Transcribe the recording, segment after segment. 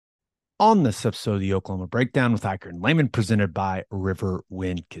On this episode of the Oklahoma Breakdown with Iker and Lehman, presented by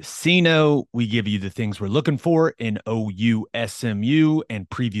Riverwind Casino, we give you the things we're looking for in OU-SMU and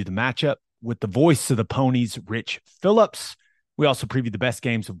preview the matchup with the voice of the Ponies, Rich Phillips. We also preview the best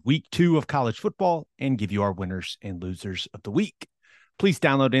games of week 2 of college football and give you our winners and losers of the week. Please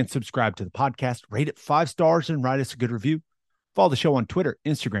download and subscribe to the podcast, rate it 5 stars, and write us a good review. Follow the show on Twitter,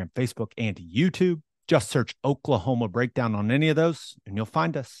 Instagram, Facebook, and YouTube. Just search Oklahoma Breakdown on any of those, and you'll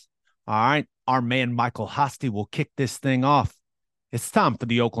find us. All right, our man Michael Hosty will kick this thing off. It's time for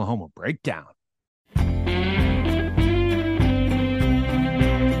the Oklahoma Breakdown.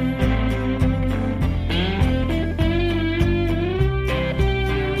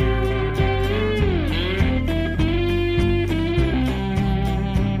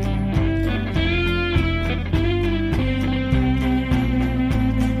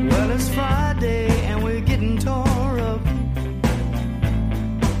 Well, it's Friday and we're getting tore up.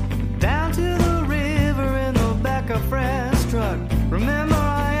 Down to the river in the back of Fred's truck. Remember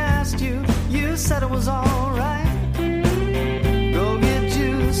I asked you, you said it was all right. Go get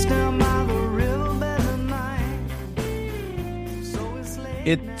juice down by the riverbed tonight. So it's late.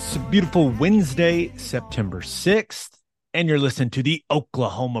 It's a beautiful Wednesday, September 6th, and you're listening to the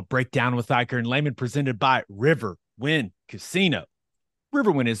Oklahoma Breakdown with Iker and Lehman, presented by Riverwind Casino.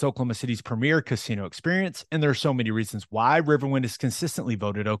 Riverwind is Oklahoma City's premier casino experience, and there are so many reasons why Riverwind is consistently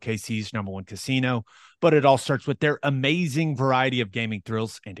voted OKC's #1 casino, but it all starts with their amazing variety of gaming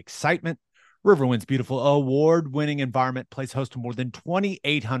thrills and excitement. Riverwind's beautiful award-winning environment plays host to more than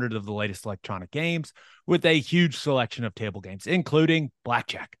 2,800 of the latest electronic games with a huge selection of table games, including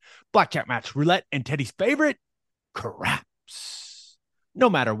blackjack, blackjack match, roulette, and Teddy's favorite, craps. No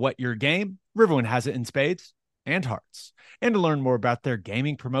matter what your game, Riverwind has it in spades and hearts. And to learn more about their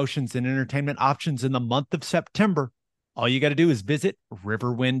gaming promotions and entertainment options in the month of September, all you got to do is visit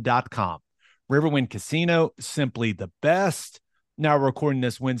riverwind.com. Riverwind Casino, simply the best. Now we're recording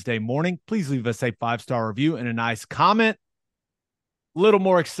this Wednesday morning. Please leave us a 5-star review and a nice comment. Little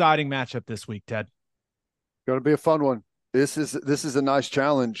more exciting matchup this week, Ted. Going to be a fun one. This is a nice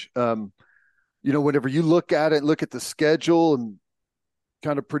challenge. Whenever you look at it, look at the schedule and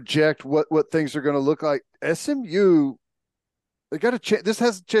kind of project what things are going to look like, SMU, they got a chance. This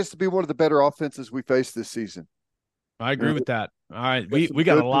has a chance to be one of the better offenses we face this season. I agree with that. All right. We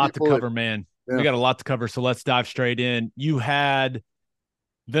got a lot to cover, man. Yeah. We got a lot to cover. So let's dive straight in. You had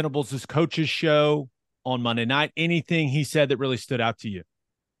Venables' coach's show on Monday night. Anything he said that really stood out to you?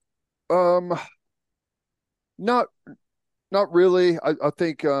 Not really. I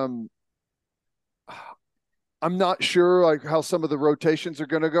think, I'm not sure like how some of the rotations are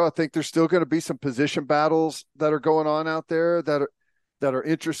going to go. I think there's still going to be some position battles that are going on out there that are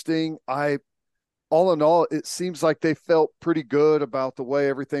interesting. All in all, it seems like they felt pretty good about the way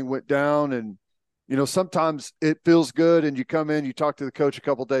everything went down. And, sometimes it feels good and you come in, you talk to the coach a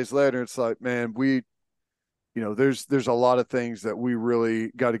couple of days later, and it's like, man, there's a lot of things that we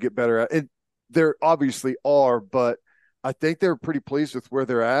really got to get better at. And there obviously are, but I think they're pretty pleased with where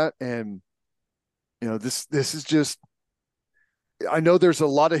they're at. And, this is just, I know there's a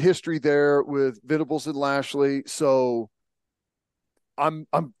lot of history there with Venables and Lashley. So I'm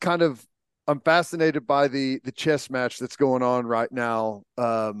fascinated by the chess match that's going on right now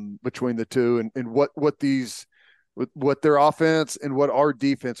between the two and what their offense and what our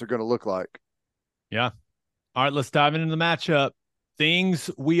defense are going to look like. Yeah. All right, let's dive into the matchup.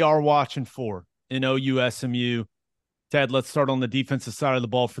 Things we are watching for in OU-SMU. Ted, let's start on the defensive side of the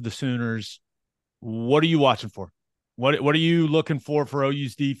ball for the Sooners. What are you watching for? What are you looking for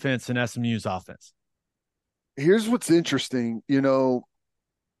OU's defense and SMU's offense? Here's what's interesting.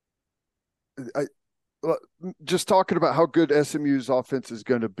 Just talking about how good SMU's offense is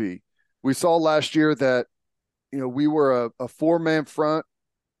going to be. We saw last year that, we were a 4-man front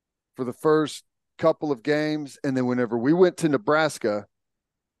for the first couple of games. And then whenever we went to Nebraska,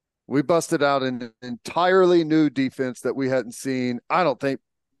 we busted out an entirely new defense that we hadn't seen. I don't think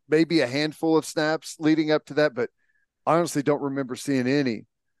maybe a handful of snaps leading up to that, but I honestly don't remember seeing any.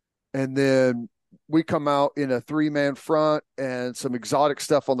 And then we come out in a 3-man front and some exotic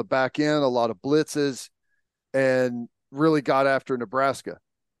stuff on the back end, a lot of blitzes, and really got after Nebraska.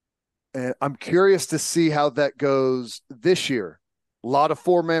 And I'm curious to see how that goes this year. A lot of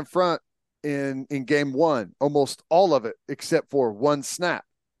 4-man front in game 1, almost all of it except for one snap.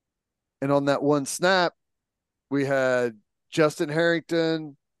 And on that one snap, we had Justin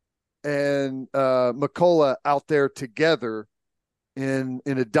Harrington and McCullough out there together in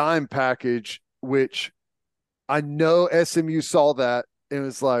a dime package, which I know SMU saw that and it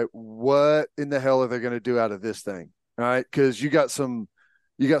was like, what in the hell are they going to do out of this thing? All right. Cause you got some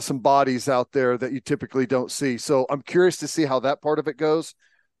you got some bodies out there that you typically don't see. So I'm curious to see how that part of it goes.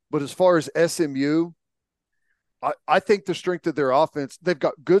 But as far as SMU, I think the strength of their offense, they've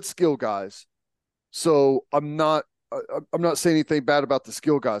got good skill guys. So I'm not saying anything bad about the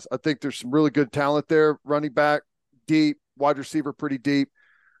skill guys. I think there's some really good talent there, running back, deep, wide receiver, pretty deep.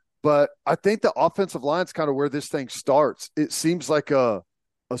 But I think the offensive line is kind of where this thing starts. It seems like a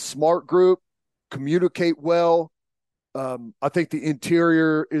smart group, communicate well. I think the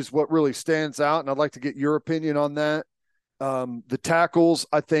interior is what really stands out, and I'd like to get your opinion on that. The tackles,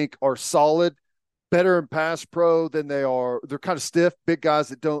 I think, are solid, better in pass pro than they are. They're kind of stiff, big guys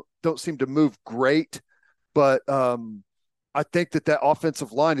that don't seem to move great. But I think that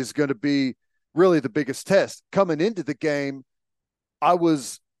offensive line is going to be really the biggest test. Coming into the game, I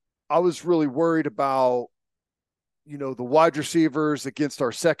was really worried about, the wide receivers against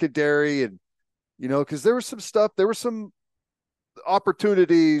our secondary, and because there were some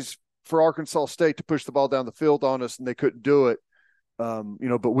opportunities for Arkansas State to push the ball down the field on us, and they couldn't do it.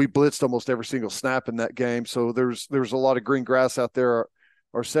 But we blitzed almost every single snap in that game. So there's a lot of green grass out there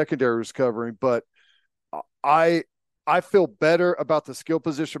our secondary was covering. But I feel better about the skill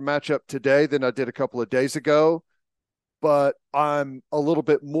position matchup today than I did a couple of days ago. But I'm a little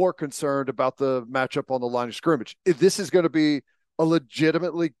bit more concerned about the matchup on the line of scrimmage. If this is going to be a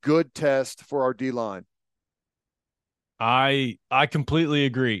legitimately good test for our D-line. I completely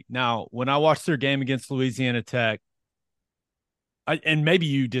agree. Now, when I watched their game against Louisiana Tech, and maybe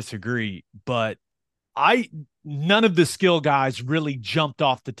you disagree, but none of the skill guys really jumped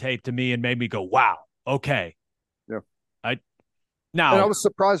off the tape to me and made me go, wow, okay. Yeah. And I was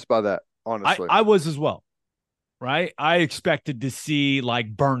surprised by that, honestly. I was as well, right? I expected to see like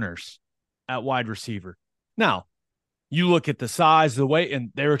burners at wide receiver. Now, you look at the size, the weight,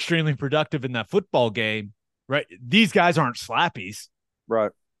 and they're extremely productive in that football game, right? These guys aren't slappies.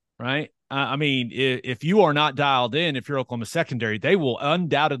 Right. Right. I mean, if you are not dialed in, if you're Oklahoma secondary, they will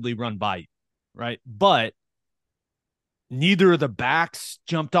undoubtedly run by you. Right. But neither of the backs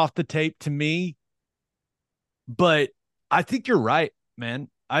jumped off the tape to me. But I think you're right, man.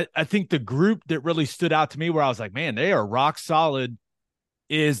 I think the group that really stood out to me where I was like, man, they are rock solid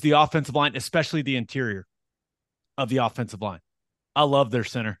is the offensive line, especially the interior of the offensive line. I love their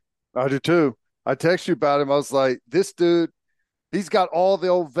center. I do too. I texted you about him. I was like, this dude, he's got all the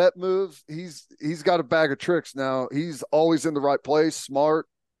old vet moves. He's got a bag of tricks now. He's always in the right place, smart.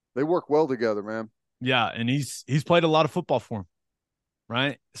 They work well together, man. Yeah, and he's played a lot of football for him,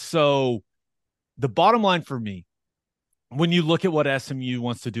 right? So the bottom line for me, when you look at what SMU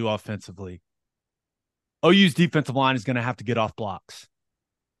wants to do offensively, OU's defensive line is going to have to get off blocks.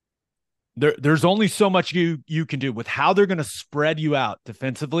 There's only so much you can do with how they're going to spread you out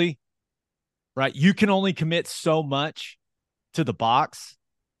defensively, right? You can only commit so much to the box,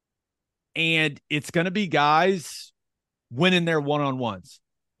 and it's going to be guys winning their one-on-ones.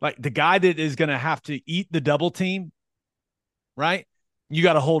 Like the guy that is going to have to eat the double team, right? You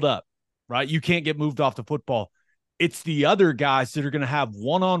got to hold up, right? You can't get moved off the football. It's the other guys that are going to have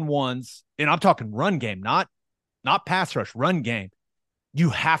one-on-ones, and I'm talking run game, not pass rush, run game. You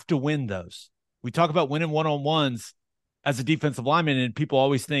have to win those. We talk about winning one-on-ones as a defensive lineman, and people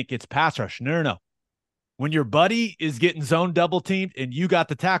always think it's pass rush. No. When your buddy is getting zone double teamed and you got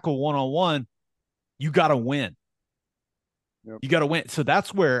the tackle one-on-one, you got to win. Yep. You got to win. So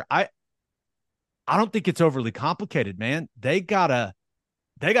that's where I don't think it's overly complicated, man. They gotta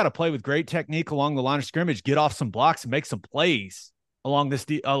play with great technique along the line of scrimmage, get off some blocks and make some plays along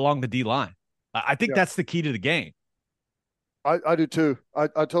the D line. I think that's the key to the game. I do too. I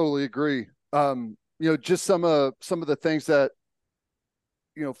totally agree. Just some of the things that,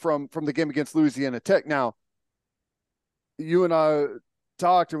 from the game against Louisiana Tech. Now, you and I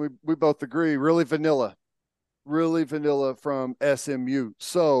talked, and we both agree, really vanilla from SMU.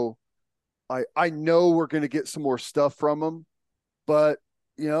 So I know we're going to get some more stuff from them, but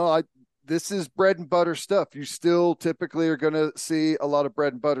this is bread and butter stuff. You still typically are going to see a lot of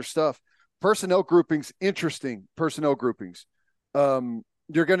bread and butter stuff. Personnel groupings, interesting personnel groupings.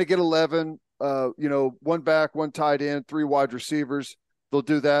 You're going to get 11, one back, one tight end, 3 wide receivers. They'll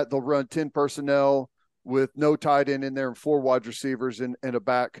do that. They'll run 10 personnel with no tight end in there and 4 wide receivers and a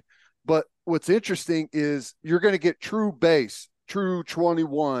back. But what's interesting is you're going to get true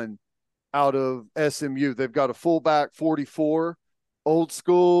 21 out of SMU. They've got a fullback 44, old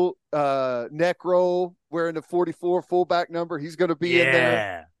school neck roll wearing the 44 fullback number. He's going to be in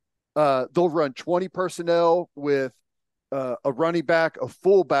there. They'll run 20 personnel with a running back, a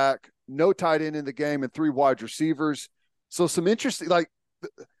fullback, no tight end in the game, and 3 wide receivers. So some interesting,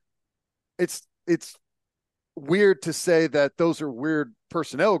 it's weird to say that those are weird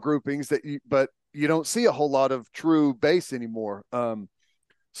personnel groupings but you don't see a whole lot of true base anymore.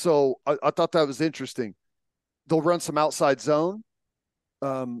 So I thought that was interesting. They'll run some outside zone.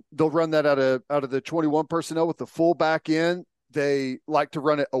 They'll run that out of the 21 personnel with the fullback in. They like to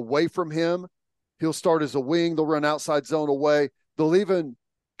run it away from him. He'll start as a wing. They'll run outside zone away. They'll even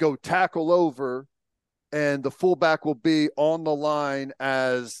go tackle over, and the fullback will be on the line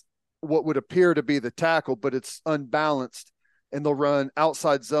as what would appear to be the tackle, but it's unbalanced, and they'll run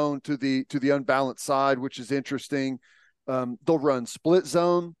outside zone to the unbalanced side, which is interesting. They'll run split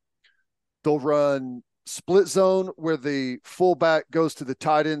zone. They'll run split zone where the fullback goes to the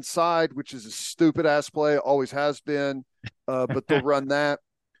tight end side, which is a stupid ass play, always has been. But they'll run that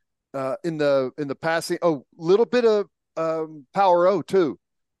in the passing. Oh, little bit of power O too,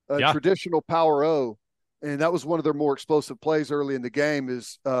 traditional power O, and that was one of their more explosive plays early in the game.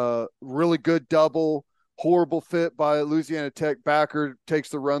 Is really good double, horrible fit by Louisiana Tech backer, takes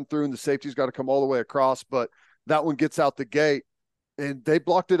the run through, and the safety's got to come all the way across, but that one gets out the gate, and they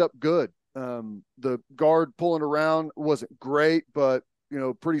blocked it up good. The guard pulling around wasn't great, but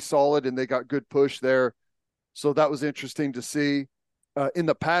pretty solid, and they got good push there. So that was interesting to see. In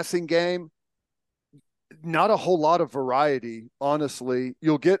the passing game, not a whole lot of variety, honestly.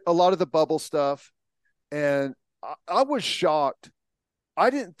 You'll get a lot of the bubble stuff, and I was shocked. I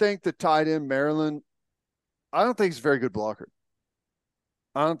didn't think the tight end Maryland, I don't think he's a very good blocker.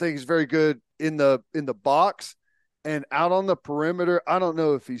 I don't think he's very good in the box and out on the perimeter. I don't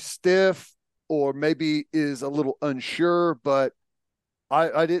know if he's stiff or maybe is a little unsure, but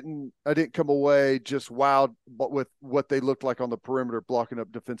I didn't come away just wowed with what they looked like on the perimeter blocking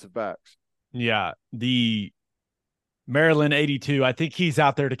up defensive backs. Yeah, the Maryland 82, I think he's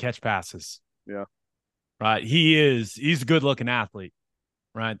out there to catch passes. Yeah. Right. He's a good-looking athlete.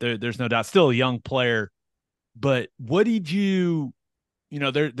 Right. There's no doubt. Still a young player. But what did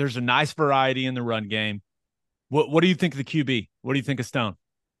there's a nice variety in the run game. What do you think of the QB? What do you think of Stone?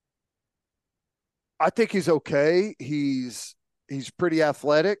 I think he's okay. He's pretty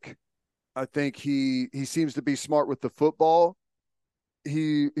athletic. I think he seems to be smart with the football.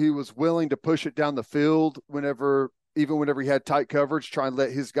 He was willing to push it down the field whenever he had tight coverage, try and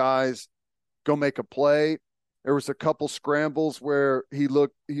let his guys go make a play. There was a couple scrambles where he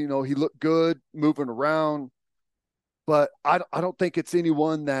looked good moving around, but I don't think it's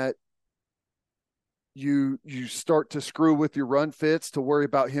anyone that you start to screw with your run fits to worry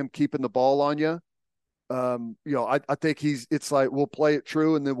about him keeping the ball on you. I think it's like, we'll play it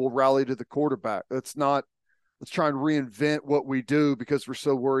true and then we'll rally to the quarterback. Let's try and reinvent what we do because we're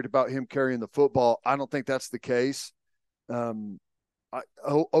so worried about him carrying the football. I don't think that's the case.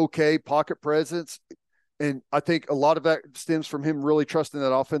 Okay, pocket presence. And I think a lot of that stems from him really trusting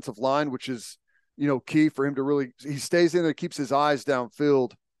that offensive line, which is, key for him to really, he stays in there, keeps his eyes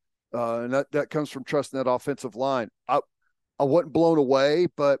downfield. And that comes from trusting that offensive line. I wasn't blown away,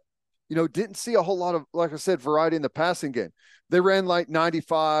 but didn't see a whole lot of, like I said, variety in the passing game. They ran like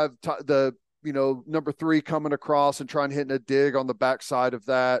 95, number 3 coming across and trying hitting a dig on the backside of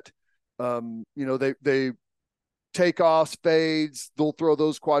that. They take off fades. They'll throw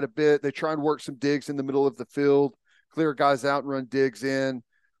those quite a bit. They try and work some digs in the middle of the field, clear guys out and run digs in.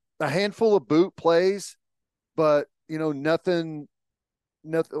 A handful of boot plays, but nothing.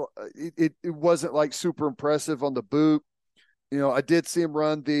 It wasn't like super impressive on the boot. I did see him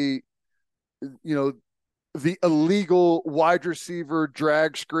run the illegal wide receiver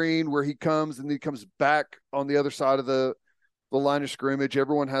drag screen where he comes and he comes back on the other side of the line of scrimmage.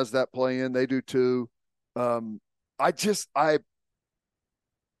 Everyone has that play in. They do too. I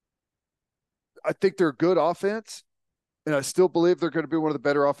think they're a good offense, and I still believe they're going to be one of the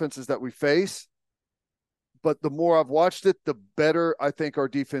better offenses that we face. But the more I've watched it, the better I think our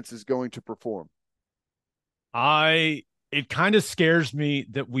defense is going to perform. It kind of scares me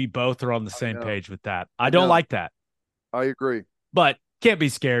that we both are on the same page with that. I don't like that. I agree. But can't be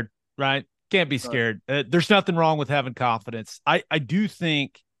scared, right? Can't be scared. There's nothing wrong with having confidence. I do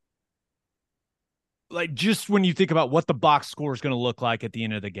think, like, just when you think about what the box score is going to look like at the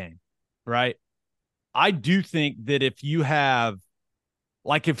end of the game, right? I do think that if you have,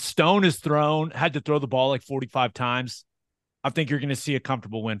 like, if Stone had to throw the ball like 45 times, I think you're going to see a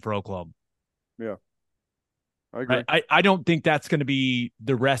comfortable win for Oklahoma. Yeah. I agree. I don't think that's going to be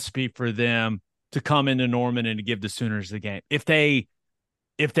the recipe for them to come into Norman and to give the Sooners the game. If they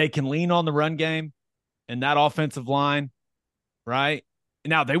can lean on the run game and that offensive line, right?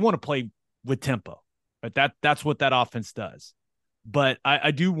 Now they want to play with tempo, right? That's what that offense does. But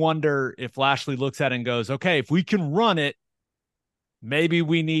I do wonder if Lashley looks at it and goes, okay, if we can run it, maybe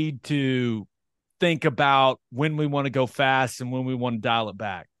we need to think about when we want to go fast and when we want to dial it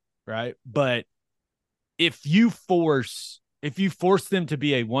back, right? But if you force them to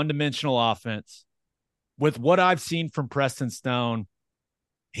be a one-dimensional offense, with what I've seen from Preston Stone,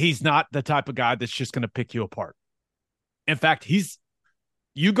 he's not the type of guy that's just going to pick you apart. In fact,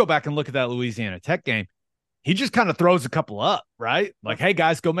 you go back and look at that Louisiana Tech game, he just kind of throws a couple up, right? Like, hey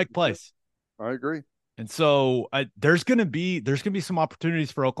guys, go make plays. I agree. And so there's going to be some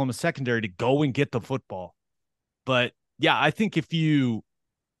opportunities for Oklahoma secondary to go and get the football. But yeah, I think if you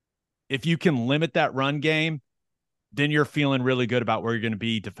can limit that run game, then you're feeling really good about where you're going to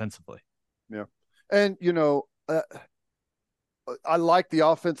be defensively. Yeah. And, I like the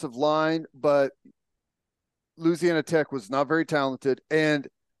offensive line, but Louisiana Tech was not very talented. And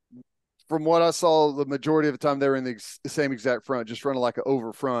from what I saw, the majority of the time they were in the same exact front, just running like an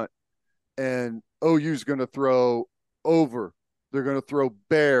over front. And OU's going to throw over. They're going to throw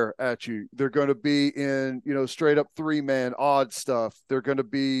bear at you. They're going to be in, straight up 3-man odd stuff. They're going to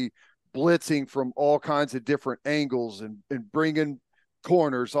be blitzing from all kinds of different angles and bringing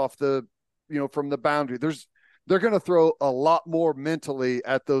corners off the, from the boundary. They're going to throw a lot more mentally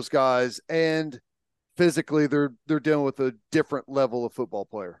at those guys, and physically they're dealing with a different level of football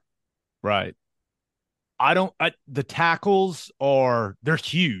player. Right. The tackles they're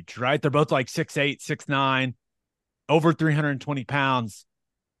huge, right? They're both like 6'8", 6'9", over 320 pounds.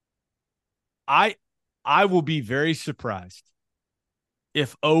 I will be very surprised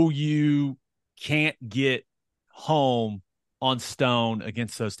if OU can't get home on Stone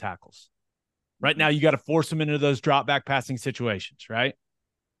against those tackles. Right now, you got to force them into those drop back passing situations, right?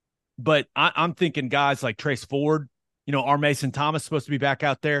 But I'm thinking guys like Trace Ford, our Mason Thomas supposed to be back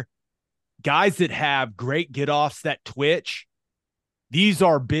out there. Guys that have great get-offs that twitch. These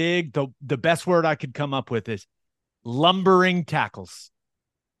are big. The best word I could come up with is lumbering tackles.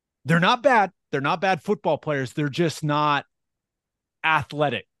 They're not bad. They're not bad football players. They're just not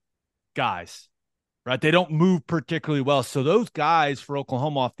athletic guys, right? They don't move particularly well. So those guys for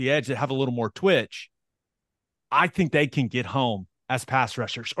Oklahoma off the edge that have a little more twitch, I think they can get home as pass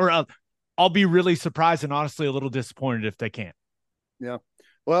rushers. Or I'll be really surprised and honestly a little disappointed if they can't. Yeah.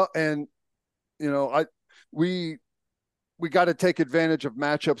 Well, and we got to take advantage of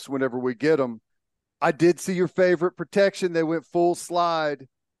matchups whenever we get them. I did see your favorite protection. They went full slide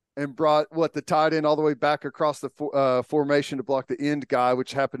and brought the tight end all the way back across the formation to block the end guy,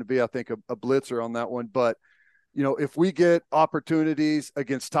 which happened to be, I think, a blitzer on that one. But, if we get opportunities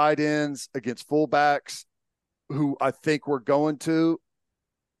against tight ends, against fullbacks, who I think we're going to,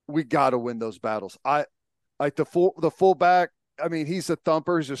 we got to win those battles. I like the fullback. I mean, he's a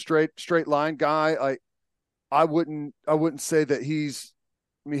thumper. He's a straight line guy. I wouldn't say that he's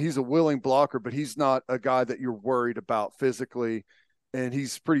a willing blocker, but he's not a guy that you're worried about physically. And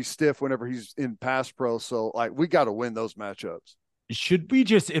he's pretty stiff whenever he's in pass pro. So we got to win those matchups. Should we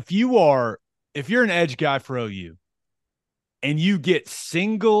just, if you're an edge guy for OU and you get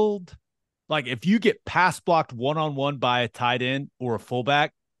singled, like if you get pass blocked one-on-one by a tight end or a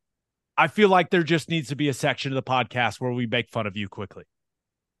fullback, I feel like there just needs to be a section of the podcast where we make fun of you quickly.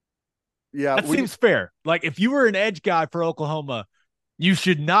 Yeah. That seems fair. Like if you were an edge guy for Oklahoma, you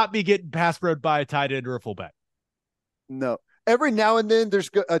should not be getting pass broed by a tight end or a fullback. No. Every now and then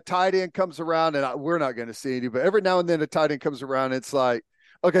there's a tight end comes around, and we're not going to see any, but every now and then a tight end comes around. And it's like,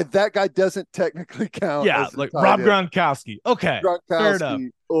 okay, that guy doesn't technically count. Yeah, like Rob Gronkowski. Okay, fair enough.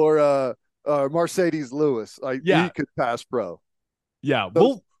 Or Mercedes Lewis. He could pass pro. Yeah,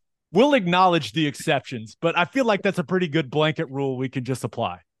 we'll acknowledge the exceptions, but I feel like that's a pretty good blanket rule we can just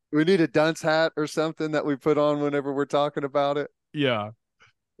apply. We need a dunce hat or something that we put on whenever we're talking about it. Yeah.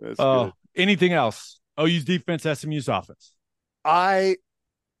 That's good. Anything else? OU's defense, SMU's offense.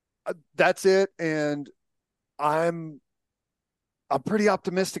 That's it. And I'm pretty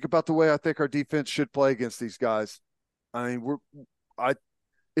optimistic about the way I think our defense should play against these guys. I mean,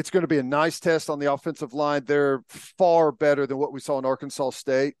 it's going to be a nice test on the offensive line. They're far better than what we saw in Arkansas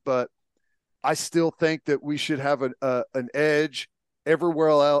State, but I still think that we should have an edge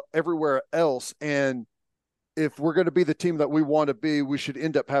everywhere else. And if we're going to be the team that we want to be, we should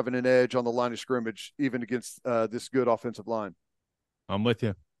end up having an edge on the line of scrimmage, even against this good offensive line. I'm with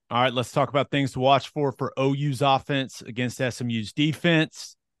you. All right, let's talk about things to watch for OU's offense against SMU's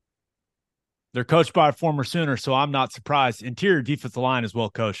defense. They're coached by a former Sooner, so I'm not surprised. Interior defensive line is well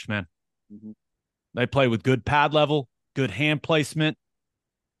coached, man. Mm-hmm. They play with good pad level, good hand placement.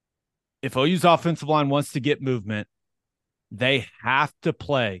 If OU's offensive line wants to get movement, they have to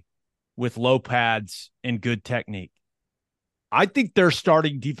play with low pads and good technique. I think their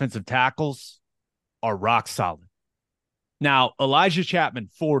starting defensive tackles are rock solid. Now, Elijah Chapman,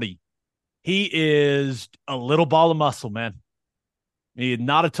 40, He is a little ball of muscle, man. He's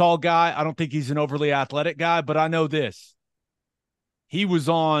not a tall guy. I don't think he's an overly athletic guy, but I know this. He was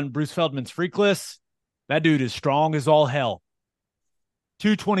on Bruce Feldman's freak list. That dude is strong as all hell.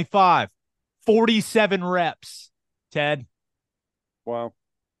 225, 47 reps, Ted. Wow.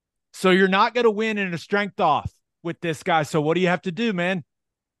 So you're not going to win in a strength off with this guy. So what do you have to do, man?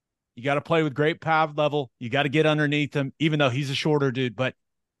 You got to play with great pad level. You got to get underneath him, even though he's a shorter dude. But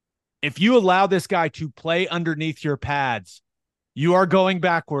if you allow this guy to play underneath your pads, you are going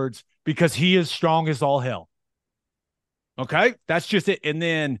backwards because he is strong as all hell. Okay? That's just it. And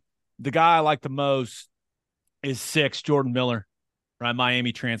then the guy I like the most is 6, Jordan Miller, right?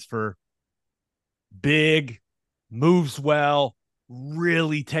 Miami transfer. Big, moves well,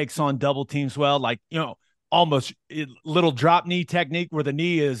 really takes on double teams well. Like, almost little drop knee technique where the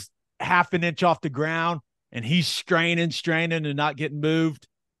knee is half an inch off the ground and he's straining and not getting moved.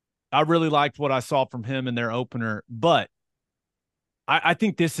 I really liked what I saw from him in their opener, but I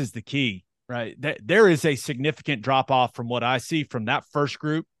think this is the key, right? There is a significant drop off from what I see from that first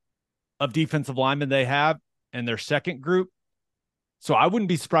group of defensive linemen they have and their second group. So I wouldn't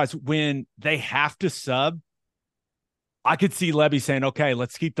be surprised when they have to sub. I could see Levy saying, okay,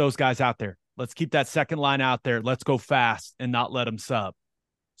 let's keep those guys out there. Let's keep that second line out there. Let's go fast and not let them sub.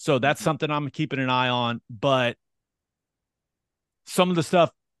 So that's something I'm keeping an eye on. But some of the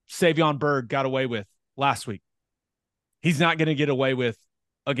stuff Savion Byrd got away with last week, he's not going to get away with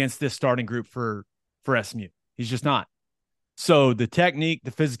against this starting group for SMU. He's just not. So the technique,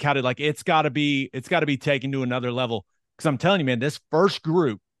 the physicality, like it's got to be taken to another level. Because I'm telling you, man, this first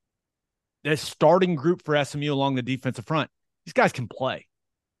group, this starting group for SMU along the defensive front, these guys can play.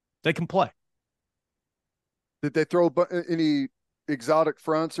 They can play. Did they throw any exotic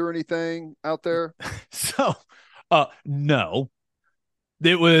fronts or anything out there? So, no.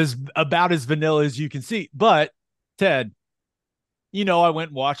 It was about as vanilla as you can see. But, Ted, I went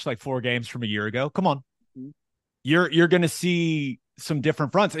and watched like 4 games from a year ago. Come on. Mm-hmm. You're going to see some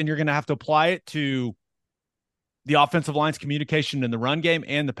different fronts, and you're going to have to apply it to the offensive line's communication in the run game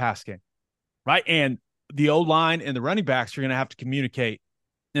and the pass game, right? And the O-line and the running backs are going to have to communicate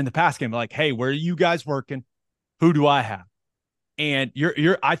in the pass game, like, hey, where are you guys working? Who do I have? And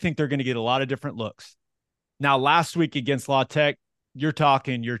I think they're going to get a lot of different looks. Now, last week against La Tech, you're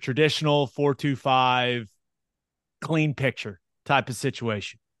talking your traditional 4-2-5 clean picture type of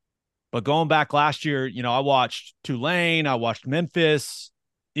situation. But going back last year, I watched Tulane, I watched Memphis,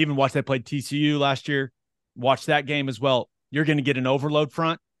 even watched they played TCU last year. Watch that game as well. You're going to get an overload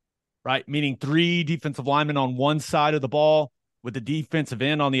front, right? Meaning 3 defensive linemen on one side of the ball with the defensive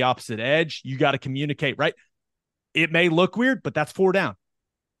end on the opposite edge. You got to communicate, right? It may look weird, but that's 4 down.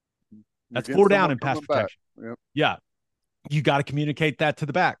 That's 4 down in pass protection. Yep. Yeah. You got to communicate that to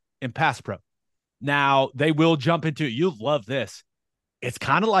the back in pass pro. Now, they will jump into it. You'll love this. It's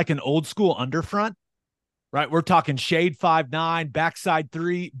kind of like an old school underfront, right? We're talking shade 5-9, backside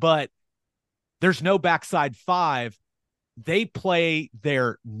 3, but there's no backside 5. They play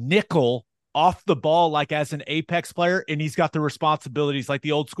their nickel off the ball like as an apex player, and he's got the responsibilities like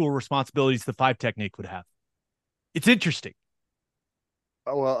the old school responsibilities the 5 technique would have. It's interesting.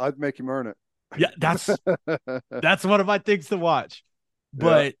 Oh, well, I'd make him earn it. Yeah, that's one of my things to watch.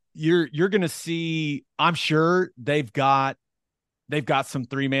 But you're going to see, I'm sure they've got some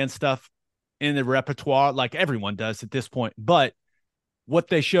 3-man stuff in the repertoire like everyone does at this point. But what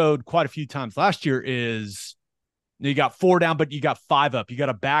they showed quite a few times last year is you got 4 down, but you got 5 up. You got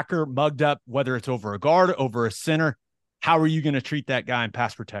a backer mugged up, whether it's over a guard, over a center. How are you going to treat that guy in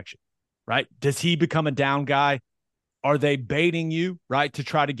pass protection, right? Does he become a down guy? Are they baiting you, right, to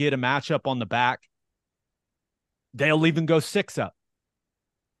try to get a matchup on the back? They'll even go 6 up,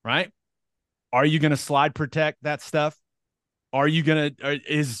 right? Are you going to slide protect that stuff? Are you going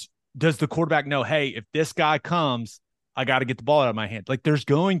to does the quarterback know, hey, if this guy comes, I got to get the ball out of my hand? Like there's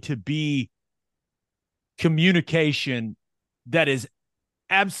going to be communication that is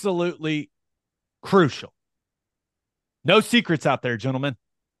absolutely crucial. No secrets out there, gentlemen.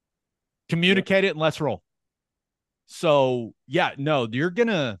 Communicate it and let's roll. So yeah, no, you're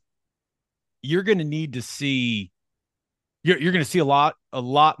gonna need to see you're gonna see a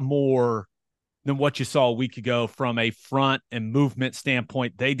lot more than what you saw a week ago from a front and movement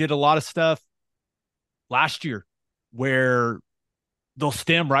standpoint. They did a lot of stuff last year where they'll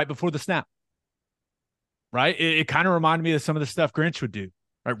stem right before the snap. Right? It kind of reminded me of some of the stuff Grinch would do.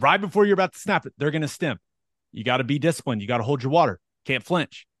 Right before you're about to snap it, they're gonna stem. You got to be disciplined. You got to hold your water. Can't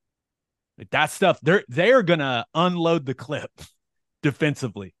flinch. Like that stuff, they're gonna unload the clip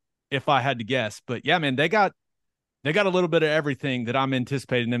defensively, if I had to guess. But yeah, man, they got a little bit of everything that I'm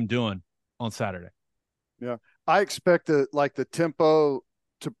anticipating them doing on Saturday. Yeah. I expect the tempo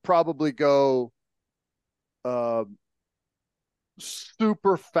to probably go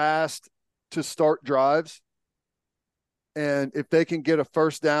super fast to start drives. And if they can get a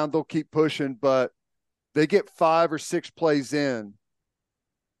first down, they'll keep pushing. But they get 5 or 6 plays in,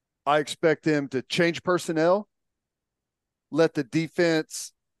 I expect them to change personnel, let the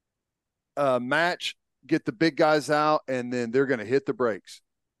defense match, get the big guys out, and then they're going to hit the brakes.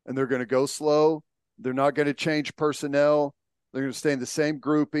 And they're going to go slow. They're not going to change personnel. They're going to stay in the same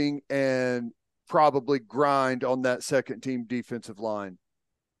grouping and probably grind on that second team defensive line.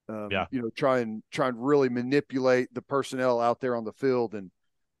 Try and really manipulate the personnel out there on the field and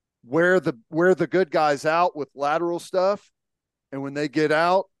wear the good guys out with lateral stuff. And when they get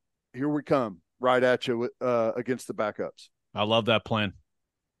out, here we come right at you against the backups. I love that plan.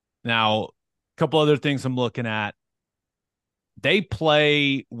 Now, a couple other things I'm looking at. They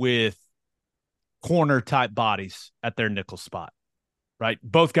play with corner type bodies at their nickel spot, right?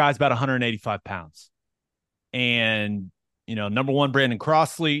 Both guys about 185 pounds. And, number 1, Brandon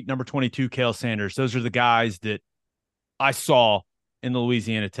Crossley, number 22, Cale Sanders. Those are the guys that I saw in the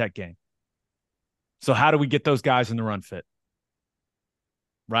Louisiana Tech game. So how do we get those guys in the run fit?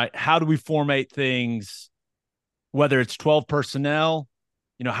 Right? How do we formate things, whether it's 12 personnel,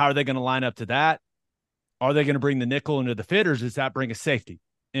 how are they going to line up to that? Are they going to bring the nickel into the fit, or does that bring a safety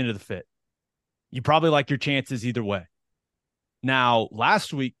into the fit? You probably like your chances either way. Now,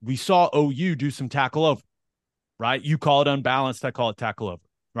 last week, we saw OU do some tackle over, right? You call it unbalanced. I call it tackle over,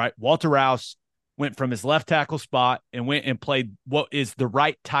 right? Walter Rouse went from his left tackle spot and went and played what is the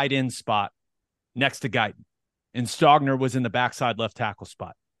right tight end spot next to Guyton. And Stogner was in the backside left tackle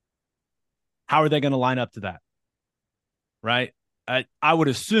spot. How are they going to line up to that? Right? I would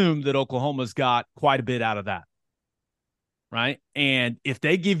assume that Oklahoma's got quite a bit out of that. Right? And if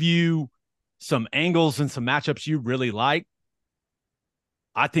they give you some angles and some matchups you really like,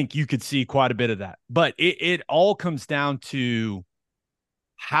 I think you could see quite a bit of that. But it all comes down to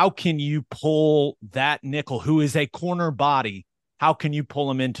how can you pull that nickel, who is a corner body, how can you pull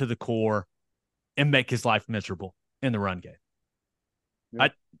him into the core and make his life miserable in the run game? Yeah.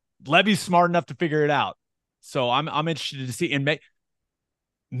 Levy's smart enough to figure it out. So I'm interested to see, and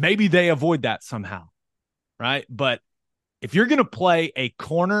maybe they avoid that somehow, right? But if you're going to play a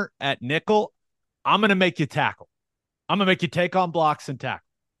corner at nickel, I'm going to make you tackle. I'm going to make you take on blocks and tackle.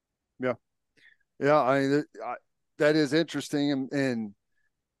 Yeah. Yeah, I mean, that is interesting. And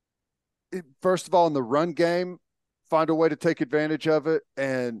first of all, in the run game, find a way to take advantage of it.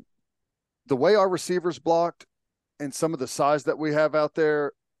 And the way our receivers blocked and some of the size that we have out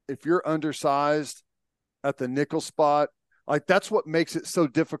there, if you're undersized at the nickel spot, like that's what makes it so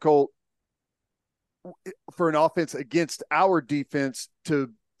difficult for an offense against our defense to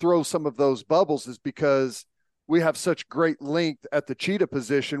throw some of those bubbles, is because we have such great length at the cheetah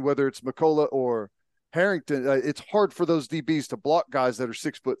position, whether it's McCullough or Harrington. It's hard for those DBs to block guys that are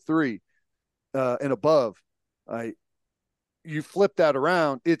 6'3" and above. You flip that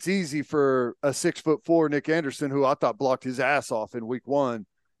around, it's easy for a 6'4" Nick Anderson, who I thought blocked his ass off in week 1.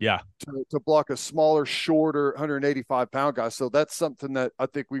 Yeah. To block a smaller, shorter, 185-pound guy. So that's something that I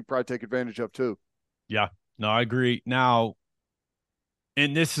think we probably take advantage of too. Yeah. No, I agree. Now,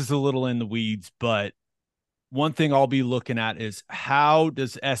 and this is a little in the weeds, but one thing I'll be looking at is how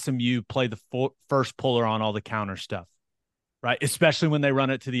does SMU play the first puller on all the counter stuff, right? Especially when they run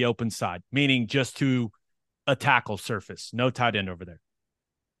it to the open side, meaning just to a tackle surface, no tight end over there.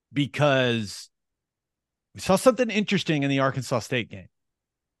 Because we saw something interesting in the Arkansas State game.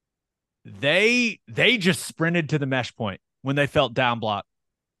 They just sprinted to the mesh point when they felt down block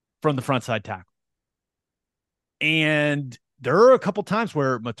from the front side tackle. And there are a couple times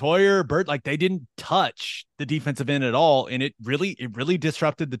where Matoyer, Burt, like they didn't touch the defensive end at all. And it really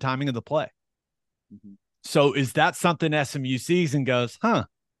disrupted the timing of the play. Mm-hmm. So is that something SMU sees and goes,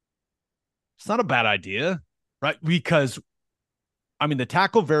 it's not a bad idea, right? Because I mean, the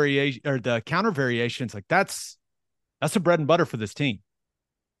tackle variation or the counter variations, like that's a bread and butter for this team.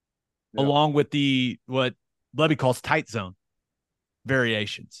 Yeah. Along with what Levy calls tight zone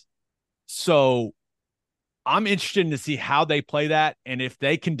variations. So I'm interested to see how they play that and if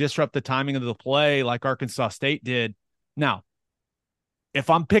they can disrupt the timing of the play like Arkansas State did. Now, if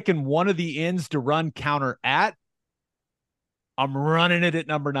I'm picking one of the ends to run counter at, I'm running it at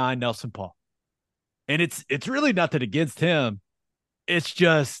number 9, Nelson Paul. And it's really nothing against him. It's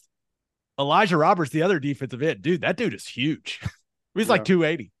just Elijah Roberts, the other defensive end. Dude, that dude is huge. He's like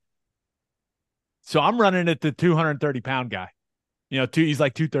 280. So I'm running at the 230-pound guy. He's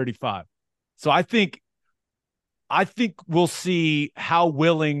like 235. So I think I think we'll see how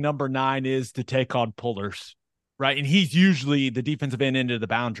willing number 9 is to take on pullers, right? And he's usually the defensive end into the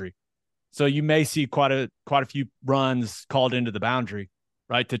boundary. So you may see quite a few runs called into the boundary,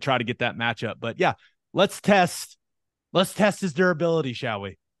 right, to try to get that matchup. But yeah, let's test his durability, shall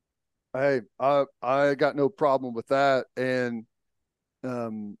we? Hey, I got no problem with that, and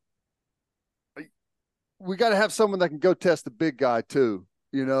we got to have someone that can go test the big guy too.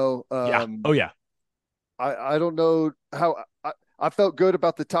 Yeah. Oh yeah. I don't know how I felt good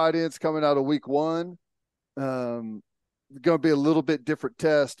about the tight ends coming out of week one. Going to be a little bit different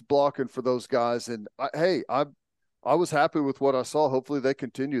test blocking for those guys, and I was happy with what I saw. Hopefully they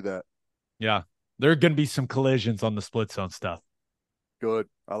continue that. Yeah, there are going to be some collisions on the split zone stuff. Good,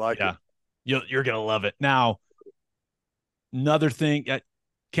 I like it. You're going to love it. Now, another thing,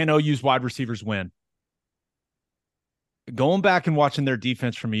 can OU's wide receivers win? Going back and watching their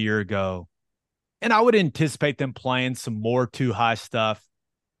defense from a year ago, and I would anticipate them playing some more too high stuff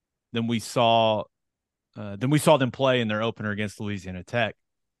than we saw them play in their opener against Louisiana Tech.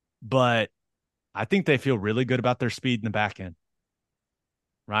 But I think they feel really good about their speed in the back end,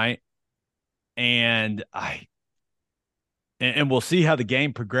 right? And we'll see how the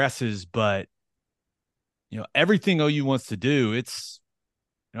game progresses, but everything OU wants to do, it's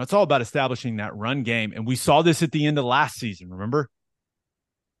all about establishing that run game. And we saw this at the end of last season, remember?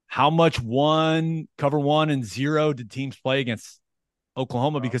 How much cover 1 and 0 did teams play against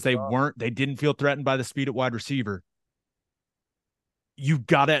Oklahoma because they didn't feel threatened by the speed at wide receiver.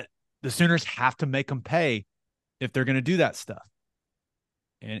 The Sooners have to make them pay if they're going to do that stuff.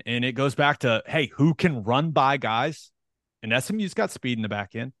 And it goes back to, hey, who can run by guys? And SMU's got speed in the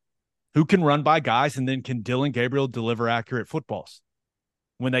back end. Who can run by guys, and then can Dylan Gabriel deliver accurate footballs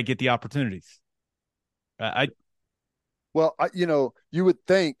when they get the opportunities? You would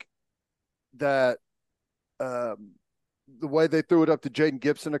think that the way they threw it up to Jaden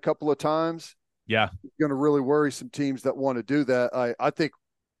Gibson a couple of times, going to really worry some teams that want to do that. I think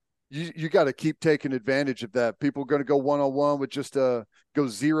you got to keep taking advantage of that. People are going to go one-on-one with just go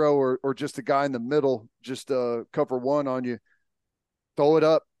zero or just a guy in the middle, just cover 1 on you, throw it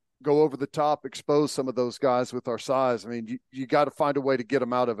up, go over the top, expose some of those guys with our size. I mean, you got to find a way to get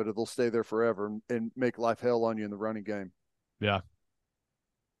them out of it, or they'll stay there forever and make life hell on you in the running game. Yeah.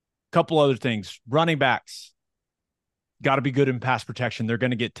 Couple other things. Running backs got to be good in pass protection. They're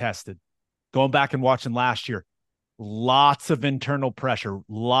going to get tested. Going back and watching last year, lots of internal pressure,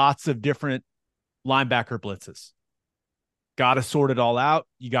 lots of different linebacker blitzes. Got to sort it all out.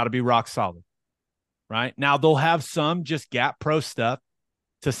 You got to be rock solid, right? Now, they'll have some just gap pro stuff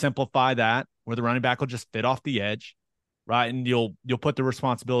to simplify that, where the running back will just fit off the edge, right? And you'll put the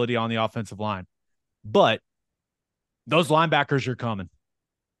responsibility on the offensive line. But those linebackers are coming.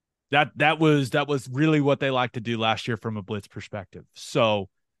 That was really what they like to do last year from a blitz perspective. So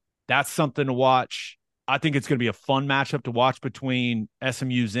that's something to watch. I think it's going to be a fun matchup to watch between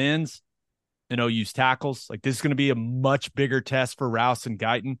SMU's ends and OU's tackles. Like, this is going to be a much bigger test for Rouse and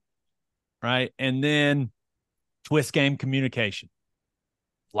Guyton, right? And then twist game communication.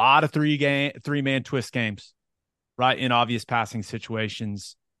 A lot of three-man twist games, right? In obvious passing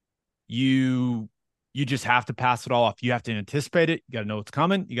situations. You just have to pass it all off. You have to anticipate it. You got to know what's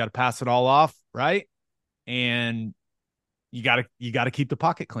coming. You got to pass it all off, right? And you got to keep the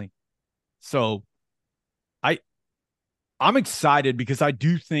pocket clean. So I'm excited because I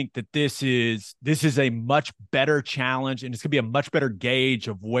do think that this is a much better challenge, and it's going to be a much better gauge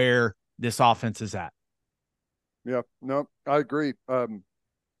of where this offense is at. Yeah, no, I agree.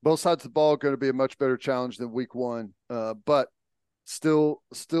 Both sides of the ball are going to be a much better challenge than week one, but still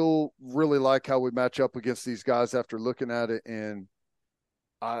really like how we match up against these guys after looking at it. And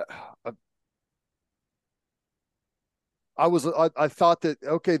I thought that,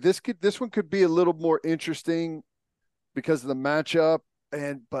 okay, this one could be a little more interesting because of the matchup.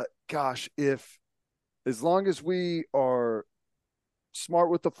 But gosh, as long as we are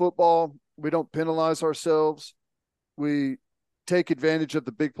smart with the football, we don't penalize ourselves, we take advantage of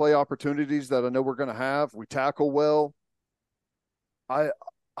the big play opportunities that I know we're going to have, we tackle well, I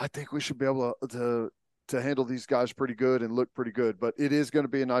think we should be able to handle these guys pretty good and look pretty good. But it is going to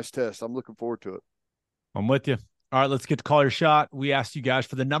be a nice test. I'm looking forward to it. I'm with you. All right, let's get to call your shot. We asked you guys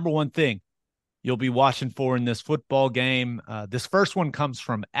for the number one thing you'll be watching for in this football game. This first one comes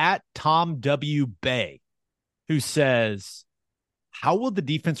from @TomW Bay, who says, how will the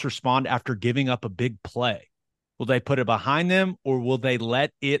defense respond after giving up a big play? Will they put it behind them, or will they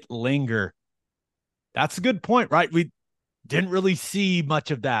let it linger? That's a good point, right? We didn't really see much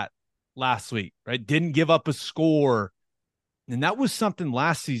of that last week, right? Didn't give up a score. And that was something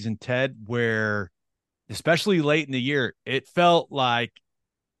last season, Ted, where especially late in the year, it felt like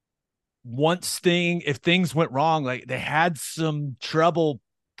if things went wrong, like they had some trouble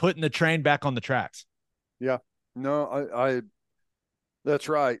putting the train back on the tracks. Yeah, no, I that's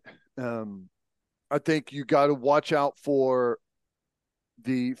right. I think you got to watch out for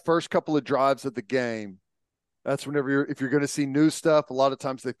the first couple of drives of the game. That's whenever if you're going to see new stuff, a lot of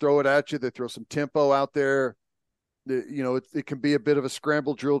times they throw it at you. They throw some tempo out there. It can be a bit of a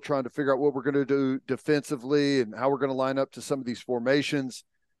scramble drill trying to figure out what we're going to do defensively and how we're going to line up to some of these formations.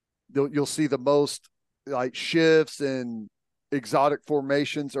 You'll see the most like shifts and exotic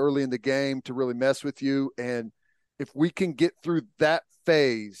formations early in the game to really mess with you. And if we can get through that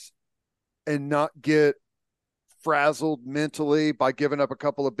phase and not get frazzled mentally by giving up a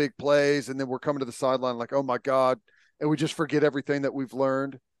couple of big plays, and then we're coming to the sideline like, oh my God, and we just forget everything that we've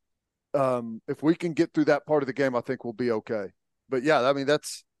learned. If we can get through that part of the game, I think we'll be okay. But yeah, I mean,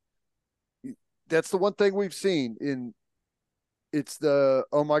 that's the one thing we've seen it's the,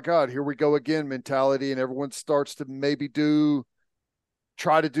 oh my God, here we go again mentality. And everyone starts to maybe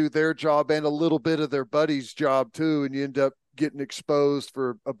try to do their job and a little bit of their buddy's job too. And you end up getting exposed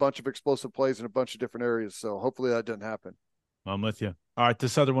for a bunch of explosive plays in a bunch of different areas. So hopefully that doesn't happen. I'm with you. All right.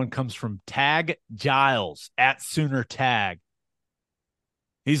 This other one comes from Tag Giles at Sooner Tag.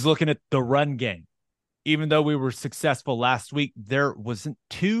 He's looking at the run game. Even though we were successful last week, there wasn't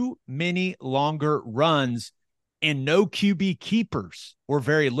too many longer runs and no QB keepers, or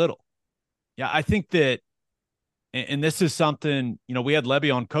very little. Yeah, I think that, and this is something, we had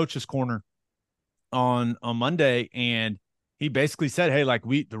Levy on Coach's Corner on Monday, and he basically said, hey, like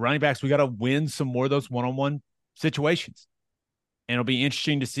the running backs, we got to win some more of those one-on-one situations. And it'll be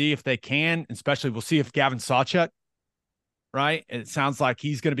interesting to see if they can, especially we'll see if Gavin Sawchuk, right? It sounds like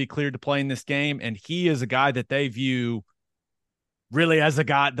he's going to be cleared to play in this game, and he is a guy that they view really as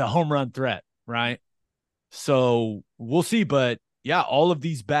the home run threat, right? So we'll see. But yeah, all of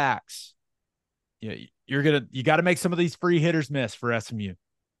these backs, you got to make some of these free hitters miss for SMU.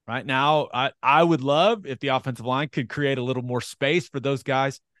 Right now, I would love if the offensive line could create a little more space for those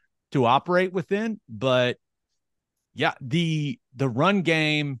guys to operate within. But yeah, the run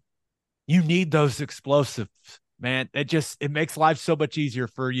game, you need those explosives, man. It makes life so much easier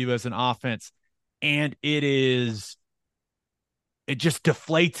for you as an offense. And it just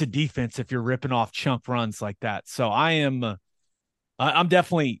deflates a defense if you're ripping off chunk runs like that. So I'm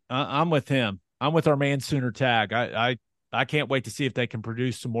definitely, I'm with him. I'm with our man Sooner Tag. I can't wait to see if they can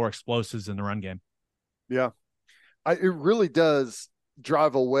produce some more explosives in the run game. Yeah. It really does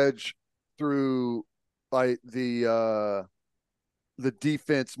drive a wedge through like the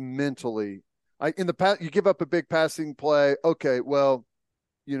defense mentally. In the past, you give up a big passing play. Okay, well,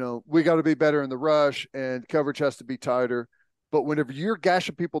 we got to be better in the rush and coverage has to be tighter. But whenever you're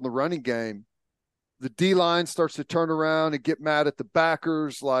gashing people in the running game, the D-line starts to turn around and get mad at the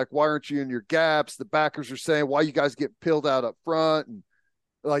backers, like, why aren't you in your gaps? The backers are saying, why you guys get peeled out up front? And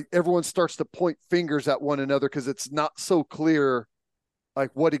like everyone starts to point fingers at one another because it's not so clear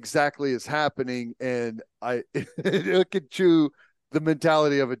like what exactly is happening. And it could chew the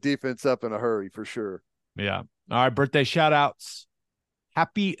mentality of a defense up in a hurry for sure. Yeah. All right. Birthday shout outs.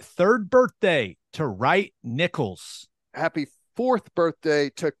 Happy 3rd birthday to Wright Nichols. Happy 4th birthday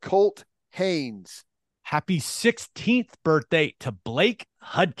to Colt Haynes. Happy 16th birthday to Blake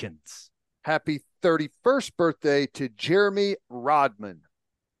Hudkins. Happy 31st birthday to Jeremy Rodman.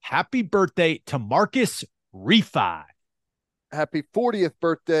 Happy birthday to Marcus Refi. Happy 40th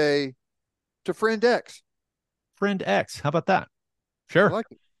birthday to Friend X. Friend X. How about that? Sure. I like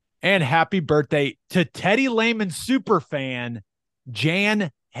it. And happy birthday to Teddy Lehman superfan,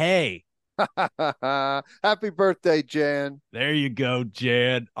 Jan Hay. Happy birthday, Jan. There you go,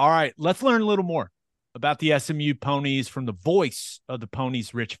 Jan. All right, let's learn a little more about the SMU Ponies from the voice of the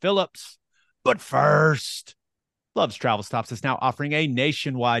Ponies, Rich Phillips. But first, Love's Travel Stops is now offering a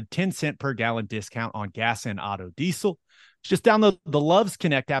nationwide 10-cent per gallon discount on gas and auto diesel. Just download the Love's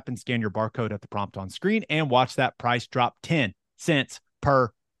Connect app and scan your barcode at the prompt on screen and watch that price drop 10 cents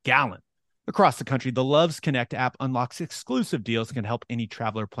per gallon. Across the country, the Love's Connect app unlocks exclusive deals and can help any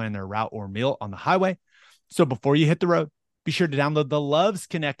traveler plan their route or meal on the highway. So before you hit the road, be sure to download the Love's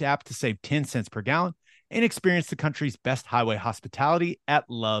Connect app to save 10 cents per gallon and experience the country's best highway hospitality at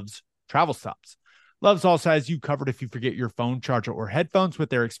Love's Travel Stops. Love's also has you covered if you forget your phone charger or headphones with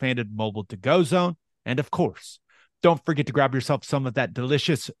their expanded mobile to-go zone. And of course, don't forget to grab yourself some of that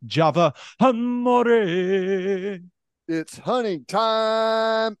delicious Java Amore. It's hunting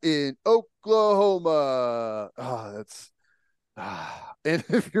time in Oklahoma. And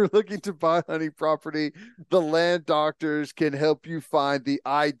if you're looking to buy hunting property, the Land Doctors can help you find the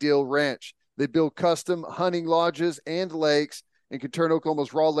ideal ranch. They build custom hunting lodges and lakes and can turn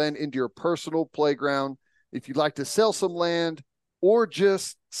Oklahoma's raw land into your personal playground. If you'd like to sell some land or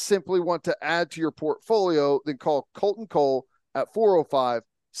just simply want to add to your portfolio, then call Colton Cole at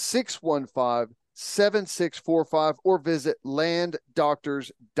 405-615-7645 or visit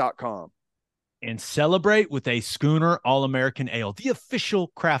landdoctors.com. And celebrate with a Schooner All-American Ale, the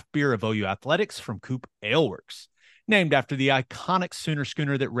official craft beer of OU Athletics from Coop Ale Works. Named after the iconic Sooner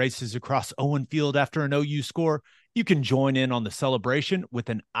schooner that races across Owen Field after an OU score, you can join in on the celebration with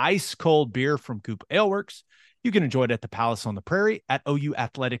an ice-cold beer from Coop Ale Works. You can enjoy it at the Palace on the Prairie, at OU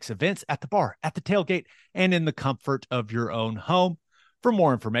Athletics events, at the bar, at the tailgate, and in the comfort of your own home. For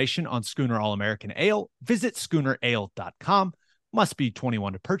more information on Schooner All-American Ale, visit SchoonerAle.com. Must be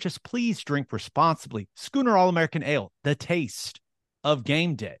 21 to purchase. Please drink responsibly. Schooner All-American Ale, the taste of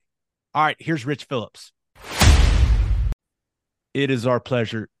game day. All right, here's Rich Phillips. It is our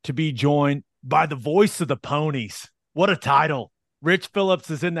pleasure to be joined by the voice of the ponies. What a title. Rich Phillips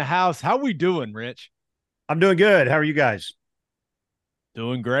is in the house. How we doing, Rich? I'm doing good. How are you guys?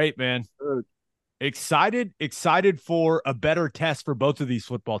 Doing great, man. Good. Excited for a better test for both of these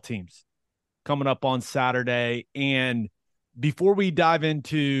football teams coming up on Saturday. And before we dive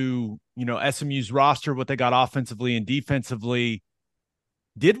into, SMU's roster, what they got offensively and defensively,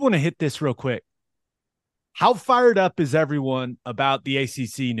 did want to hit this real quick. How fired up is everyone about the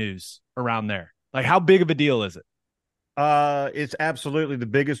ACC news around there? Like, how big of a deal is it? It's absolutely the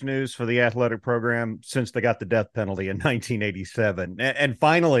biggest news for the athletic program since they got the death penalty in 1987. And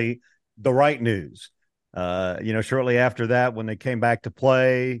finally, the right news. Shortly after that, when they came back to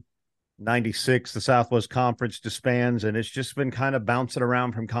play, 96, the Southwest Conference disbands, and it's just been kind of bouncing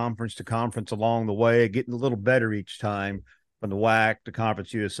around from conference to conference along the way, getting a little better each time. From the WAC to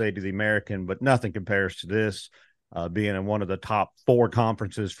Conference USA to the American, but nothing compares to this, being in one of the top 4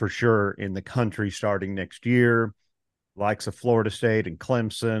 conferences for sure in the country starting next year. Likes of Florida State and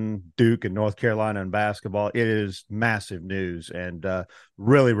Clemson, Duke and North Carolina in basketball. It is massive news and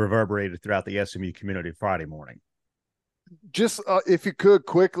really reverberated throughout the SMU community Friday morning. Just if you could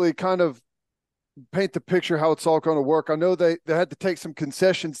quickly kind of paint the picture how it's all going to work. I know they had to take some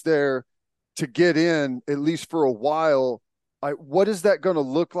concessions there to get in, at least for a while. What is that going to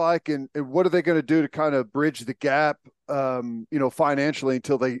look like, and what are they going to do to kind of bridge the gap, financially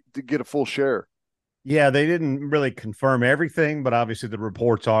until they get a full share? Yeah, they didn't really confirm everything, but obviously the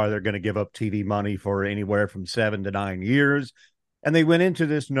reports are they're going to give up TV money for anywhere from 7 to 9 years. And they went into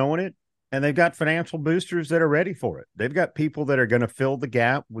this knowing it, and they've got financial boosters that are ready for it. They've got people that are going to fill the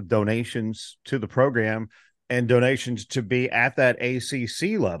gap with donations to the program and donations to be at that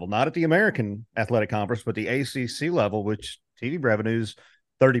ACC level, not at the American Athletic Conference, but the ACC level, which TV revenues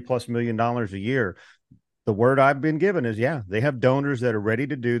 $30+ million a year. The word I've been given is, they have donors that are ready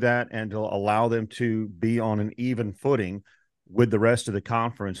to do that and to allow them to be on an even footing with the rest of the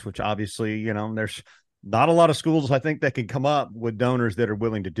conference, which obviously, there's not a lot of schools, I think, that can come up with donors that are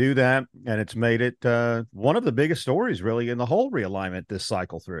willing to do that. And it's made it one of the biggest stories really in the whole realignment this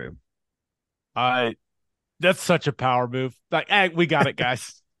cycle through. That's such a power move. Like, hey, we got it,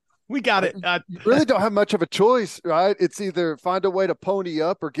 guys. We got it. You really don't have much of a choice, right? It's either find a way to pony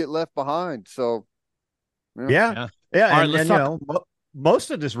up or get left behind. So, yeah. All right, most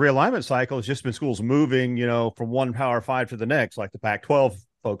of this realignment cycle has just been schools moving, from one Power 5 to the next, like the Pac-12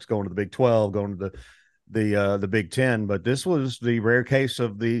 folks going to the Big 12, going to the Big 10. But this was the rare case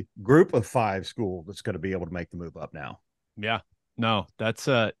of the group of 5 school that's going to be able to make the move up now. Yeah, no, that's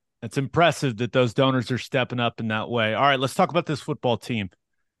impressive that those donors are stepping up in that way. All right, let's talk about this football team.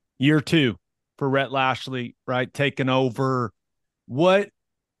 Year 2 for Rhett Lashley, right? Taking over. What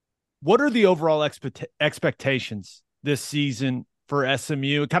are the overall expectations this season for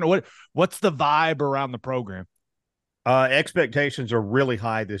SMU? Kind of what's the vibe around the program? Expectations are really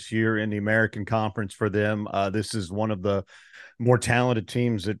high this year in the American Conference for them. This is one of the more talented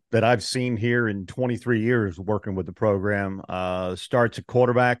teams that I've seen here in 23 years working with the program. Starts at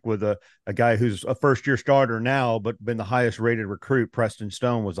quarterback with a guy who's a first-year starter now, but been the highest-rated recruit. Preston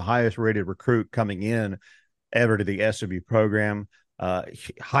Stone was the highest-rated recruit coming in ever to the SMU program.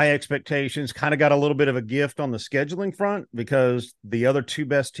 High expectations, kind of got a little bit of a gift on the scheduling front because the other 2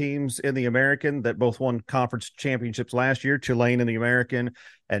 best teams in the American that both won conference championships last year, Tulane in the American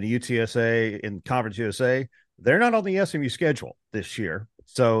and UTSA in Conference USA, they're not on the SMU schedule this year.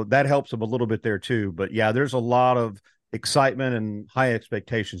 So that helps them a little bit there too. But yeah, there's a lot of excitement and high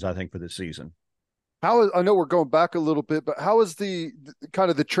expectations, I think, for this season. I know we're going back a little bit, but how is the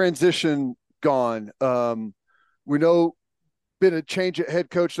kind of the transition gone? We know been a change at head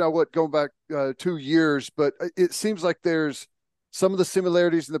coach now, going back 2 years, but it seems like there's some of the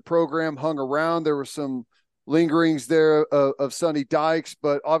similarities in the program hung around. There were some lingerings there of Sonny Dykes,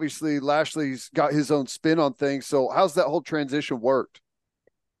 but obviously Lashley's got his own spin on things. So how's that whole transition worked?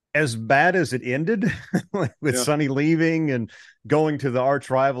 As bad as it ended with Sonny leaving and going to the arch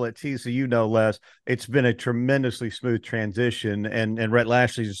rival at TCU, no less, it's been a tremendously smooth transition. And Rhett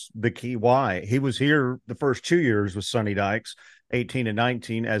Lashley's the key why. He was here the first 2 years with Sonny Dykes, 18 and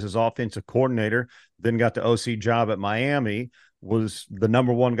 19, as his offensive coordinator, then got the OC job at Miami, was the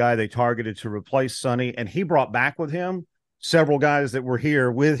number one guy they targeted to replace Sonny. And he brought back with him several guys that were here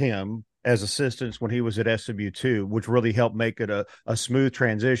with him as assistants when he was at SMU too, which really helped make it a smooth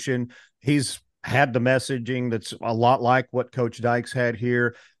transition. He's had the messaging that's a lot like what Coach Dykes had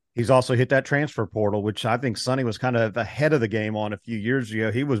here. He's also hit that transfer portal, which I think Sonny was kind of ahead of the game on a few years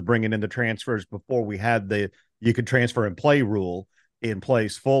ago. He was bringing in the transfers before we had you could transfer and play rule in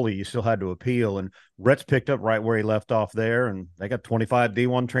place fully. You still had to appeal, and Rhett's picked up right where he left off there, and they got 25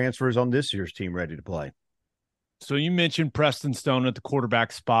 D1 transfers on this year's team ready to play. So you mentioned Preston Stone at the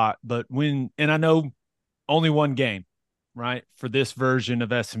quarterback spot, but and I know only one game, right, for this version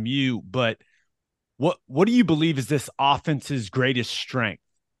of SMU, but what do you believe is this offense's greatest strength?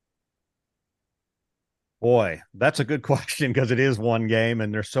 Boy, that's a good question because it is one game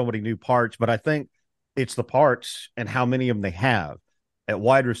and there's so many new parts, but I think it's the parts and how many of them they have. At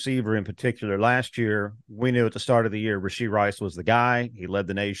wide receiver in particular, last year, we knew at the start of the year, Rashee Rice was the guy. He led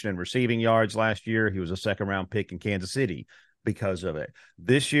the nation in receiving yards last year. He was a second-round pick in Kansas City because of it.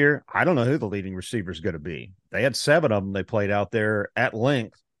 This year, I don't know who the leading receiver is going to be. They had 7 of them they played out there at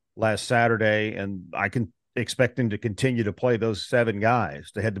length last Saturday, and I can expect them to continue to play those 7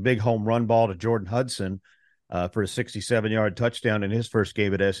 guys. They had the big home run ball to Jordan Hudson for a 67-yard touchdown in his first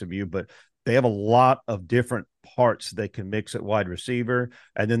game at SMU, but they have a lot of different parts they can mix at wide receiver.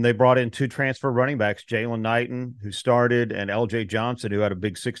 And then they brought in 2 transfer running backs, Jalen Knighton, who started, and LJ Johnson, who had a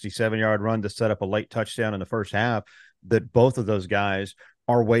big 67-yard run to set up a late touchdown in the first half, that both of those guys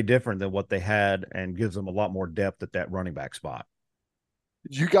are way different than what they had and gives them a lot more depth at that running back spot.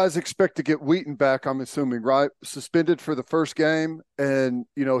 You guys expect to get Wheaton back, I'm assuming, right? Suspended for the first game. And,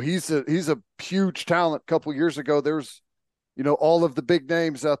 he's a huge talent. A couple years ago, there's, all of the big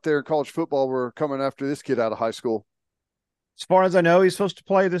names out there in college football were coming after this kid out of high school. As far as I know, he's supposed to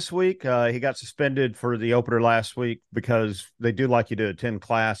play this week. He got suspended for the opener last week because they do like you to attend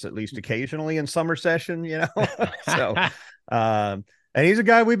class at least occasionally in summer session, So, and he's a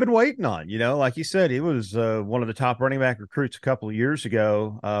guy we've been waiting on, like you said, he was one of the top running back recruits a couple of years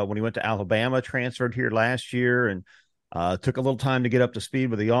ago when he went to Alabama, transferred here last year, and took a little time to get up to speed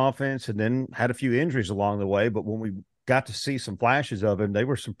with the offense and then had a few injuries along the way. But when we got to see some flashes of him, they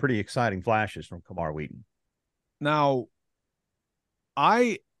were some pretty exciting flashes from Kamar Wheaton. Now,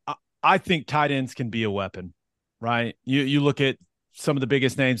 I think tight ends can be a weapon, right? You look at some of the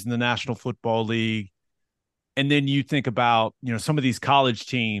biggest names in the National Football League, and then you think about, some of these college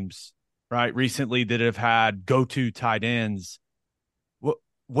teams, right, recently that have had go-to tight ends.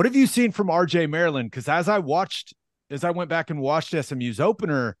 What have you seen from RJ Maryland? Because as I went back and watched SMU's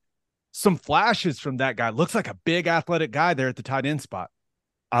opener, some flashes from that guy. Looks like a big athletic guy there at the tight end spot.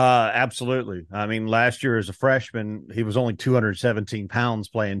 Absolutely. I mean, last year as a freshman, he was only 217 pounds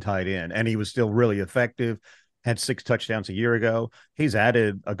playing tight end, and he was still really effective. Had 6 touchdowns a year ago. He's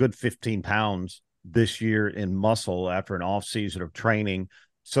added a good 15 pounds this year in muscle after an off season of training.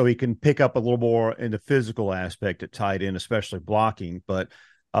 So he can pick up a little more in the physical aspect at tight end, especially blocking, but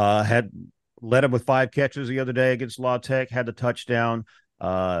had led him with 5 catches the other day against La Tech, had the touchdown.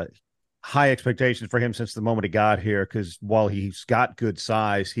 High expectations for him since the moment he got here, because while he's got good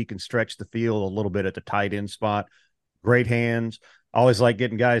size, he can stretch the field a little bit at the tight end spot. Great hands. Always like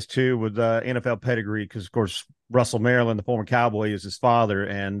getting guys too with NFL pedigree, because of course Russell Maryland, the former Cowboy, is his father,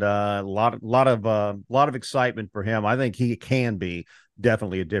 and a lot of excitement for him. I think he can be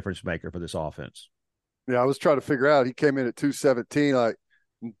definitely a difference maker for this offense. Yeah, I was trying to figure out. He came in at 217. I'm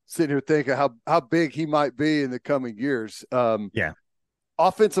sitting here thinking how big he might be in the coming years. Yeah.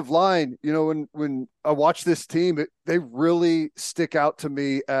 Offensive line, when I watch this team, they really stick out to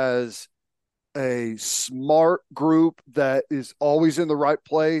me as a smart group that is always in the right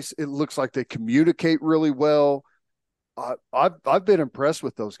place. It looks like they communicate really well. I've been impressed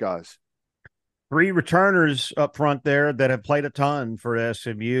with those guys. 3 returners up front there that have played a ton for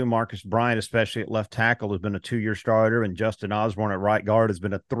SMU. Marcus Bryant, especially at left tackle, has been a 2-year starter, and Justin Osborne at right guard has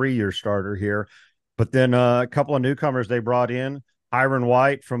been a 3-year starter here. But then a couple of newcomers they brought in. Hiron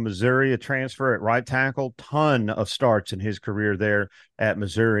White from Missouri, a transfer at right tackle, ton of starts in his career there at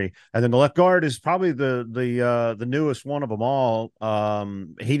Missouri. And then the left guard is probably the newest one of them all.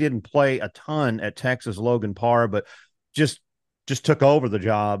 He didn't play a ton at Texas, Logan Parr, but just just took over the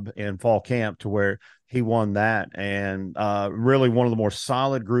job in fall camp to where he won that. And really one of the more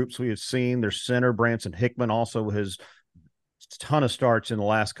solid groups we have seen. Their center, Branson Hickman, also has a ton of starts in the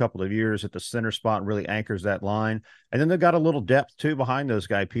last couple of years at the center spot and really anchors that line. And then they've got a little depth too behind those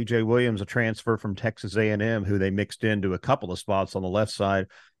guys. PJ Williams, a transfer from Texas A&M, who they mixed into a couple of spots on the left side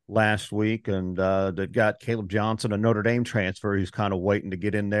last week. And they've got Caleb Johnson, a Notre Dame transfer, who's kind of waiting to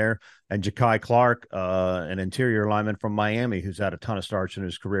get in there. And Ja'Kai Clark, an interior lineman from Miami, who's had a ton of starts in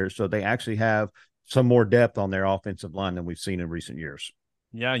his career. So they actually have some more depth on their offensive line than we've seen in recent years.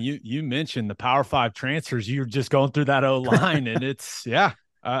 Yeah, you mentioned the Power Five transfers. You're just going through that O line, and it's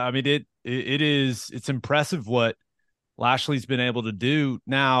I mean it's impressive what Lashley's been able to do.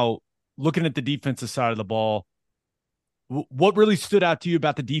 Now, looking at the defensive side of the ball, what really stood out to you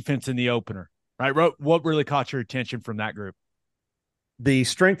about the defense in the opener? Right, what really caught your attention from that group? The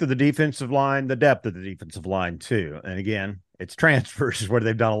strength of the defensive line, the depth of the defensive line too. And again, it's transfers where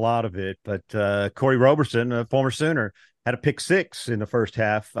they've done a lot of it. But Corey Roberson, a former Sooner, had a pick six in the first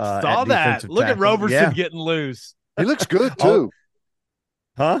half. Saw that. Look at Roberson getting loose. He looks good too.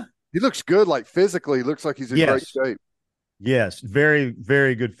 Huh? He looks good, like physically. He looks like he's in great shape. Yes, very,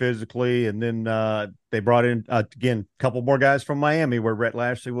 very good physically. And then they brought in, again, a couple more guys from Miami where Rhett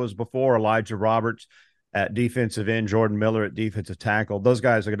Lashley was before, Elijah Roberts at defensive end, Jordan Miller at defensive tackle. Those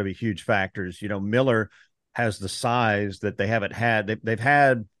guys are going to be huge factors. You know, Miller has the size that they haven't had. They've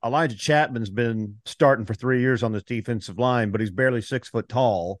had Elijah Chapman's been starting for 3 years on this defensive line, but he's barely 6 foot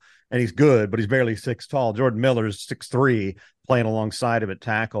tall, and he's good, but he's barely 6 tall. Jordan Miller is 6'3", playing alongside him at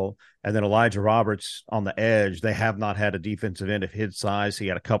tackle, and then Elijah Roberts on the edge. They have not had a defensive end of his size. He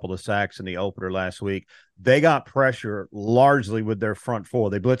had a couple of sacks in the opener last week. They got pressure largely with their front four.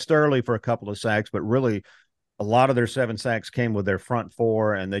 They blitzed early for a couple of sacks, but really a lot of their 7 sacks came with their front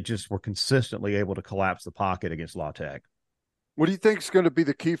four, and they just were consistently able to collapse the pocket against La Tech. What do you think is going to be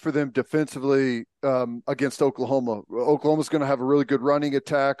the key for them defensively against Oklahoma? Oklahoma's going to have a really good running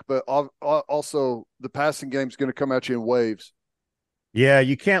attack, but also the passing game is going to come at you in waves. Yeah,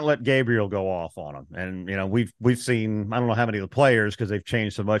 you can't let Gabriel go off on them. And, you know, we've seen, I don't know how many of the players because they've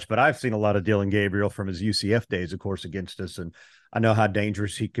changed so much, but I've seen a lot of Dylan Gabriel from his UCF days, of course, against us. And I know how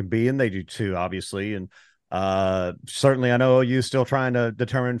dangerous he can be, and they do too, obviously. And certainly I know OU still trying to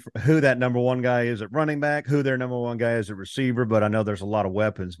determine who that number one guy is at running back, who their number one guy is at receiver, but I know there's a lot of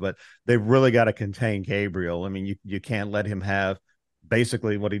weapons, but they've really got to contain Gabriel. I mean, you can't let him have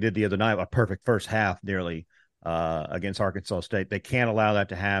basically what he did the other night, a perfect first half nearly against Arkansas State. They can't allow that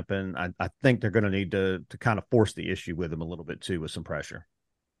to happen. I think they're going to need to kind of force the issue with him a little bit too, with some pressure.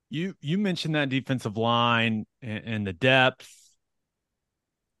 You mentioned that defensive line and the depth.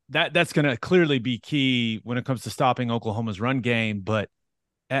 That's going to clearly be key when it comes to stopping Oklahoma's run game. But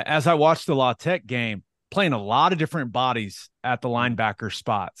as I watched the La Tech game, playing a lot of different bodies at the linebacker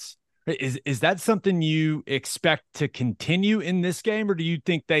spots, is that something you expect to continue in this game, or do you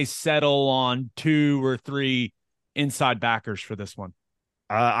think they settle on 2 or 3 inside backers for this one?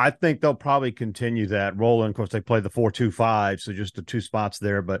 I think they'll probably continue that rolling. Of course, they play the 4-2-5, so just the 2 spots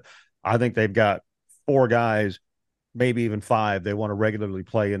there. But I think they've got 4 guys, maybe even 5 they want to regularly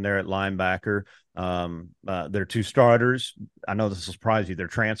play in there at linebacker. Their 2 starters, I know this will surprise you, they're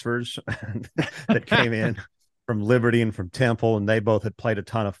transfers that came in from Liberty and from Temple, and they both had played a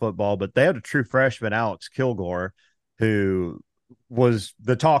ton of football, but they had a true freshman, Alex Kilgore, who was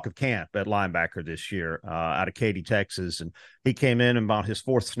the talk of camp at linebacker this year out of Katy, Texas. And he came in and about his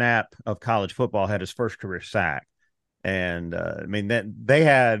 4th snap of college football had his first career sack. And I mean, that they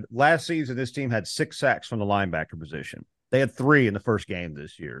had last season, this team had 6 sacks from the linebacker position. They had 3 in the first game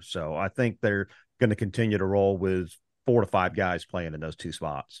this year. So I think they're going to continue to roll with 4 to 5 guys playing in those 2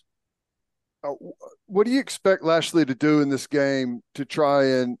 spots. What do you expect Lashley to do in this game to try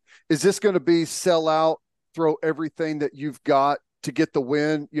and, is this going to be sell out, throw everything that you've got to get the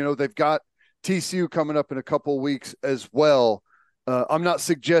win? You know, they've got TCU coming up in a couple of weeks as well. I'm not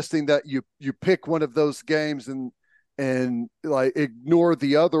suggesting that you pick one of those games and like ignore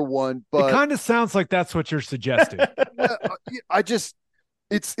the other one, but it kind of sounds like that's what you're suggesting.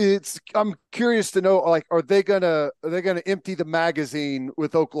 I'm curious to know, like, are they gonna empty the magazine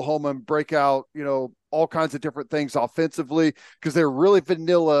with Oklahoma and break out, you know, all kinds of different things offensively, because they're really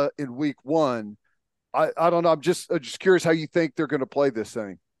vanilla in week 1. I don't know. I'm just curious how you think they're going to play this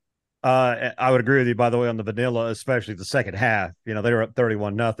thing. I would agree with you, by the way, on the vanilla, especially the second half. You know, they were up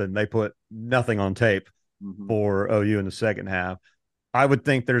 31-0. They put nothing on tape for OU in the second half. I would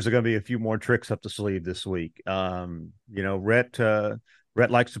think there's going to be a few more tricks up the sleeve this week. You know, Rhett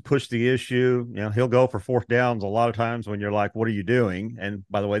likes to push the issue. You know, he'll go for 4th downs a lot of times when you're like, what are you doing? And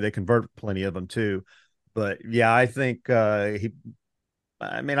by the way, they convert plenty of them too. But yeah, I think I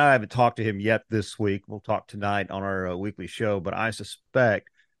mean, I haven't talked to him yet this week. We'll talk tonight on our weekly show, but I suspect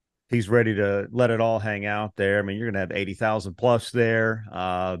he's ready to let it all hang out there. I mean, you're going to have 80,000 plus there.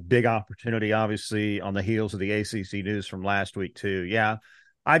 Big opportunity, obviously, on the heels of the ACC news from last week, too. Yeah,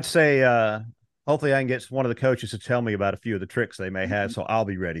 I'd say hopefully I can get one of the coaches to tell me about a few of the tricks they may have, so I'll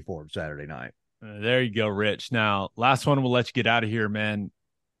be ready for him Saturday night. There you go, Rich. Now, last one, we'll let you get out of here, man.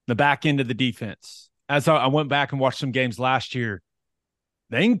 The back end of the defense. As I went back and watched some games last year,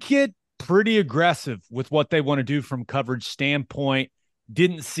 they can get pretty aggressive with what they want to do from coverage standpoint.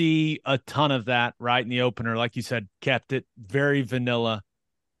 Didn't see a ton of that right in the opener. Like you said, kept it very vanilla.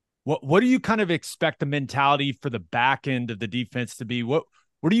 What do you kind of expect the mentality for the back end of the defense to be? What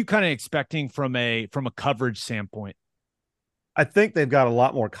are you kind of expecting from a coverage standpoint? I think they've got a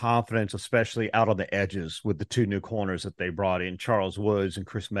lot more confidence, especially out on the edges with the two new corners that they brought in, Charles Woods and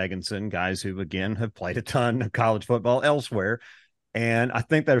Chris Meganson, guys who, again, have played a ton of college football elsewhere. And I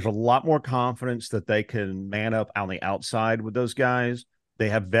think there's a lot more confidence that they can man up on the outside with those guys. They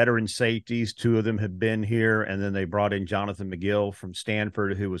have veteran safeties. Two of them have been here. And then they brought in Jonathan McGill from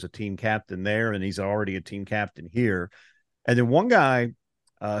Stanford, who was a team captain there, and he's already a team captain here. And then one guy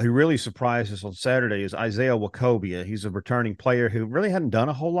who really surprised us on Saturday is Isaiah Wacobia. He's a returning player who really hadn't done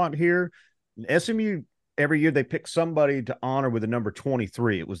a whole lot here. SMU, every year they pick somebody to honor with the number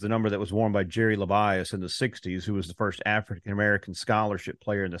 23. It was the number that was worn by Jerry Levias in the 60s, who was the first African-American scholarship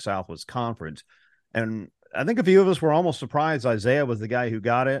player in the Southwest Conference. And I think a few of us were almost surprised Isaiah was the guy who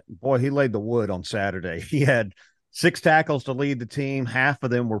got it. Boy, he laid the wood on Saturday. He had 6 tackles to lead the team. Half of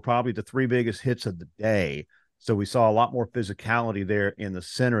them were probably the 3 biggest hits of the day. So we saw a lot more physicality there in the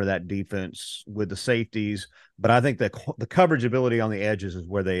center of that defense with the safeties. But I think that the coverage ability on the edges is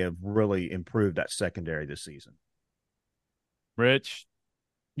where they have really improved that secondary this season. Rich,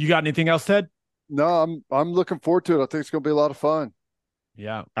 you got anything else, Ted? No, I'm looking forward to it. I think it's going to be a lot of fun.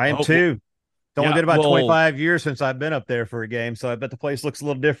 Yeah. I am too. It's only been about 25 years since I've been up there for a game, so I bet the place looks a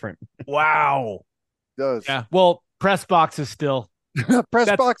little different. Wow. It does. Yeah. Well, press box is still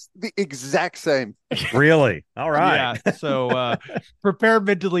box the exact same. Really? All right. Yeah. So prepare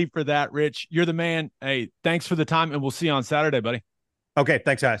mentally for that, Rich. You're the man. Hey, thanks for the time, and we'll see you on Saturday, buddy. Okay.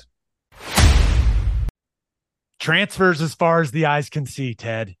 Thanks, guys. Transfers as far as the eyes can see,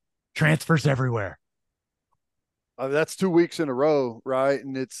 Ted. Transfers everywhere. That's 2 weeks in a row, right?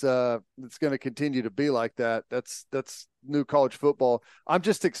 And it's going to continue to be like that. That's new college football. I'm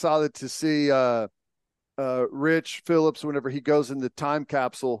just excited to see Rich Phillips whenever he goes in the time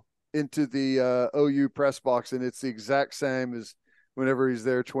capsule into the OU press box, and it's the exact same as whenever he's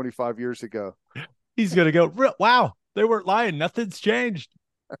there 25 years ago. He's going to go, wow, they weren't lying. Nothing's changed.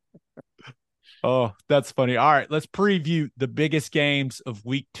 Oh, that's funny. All right, let's preview the biggest games of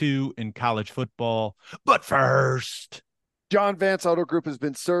week 2 in college football. But first, John Vance Auto Group has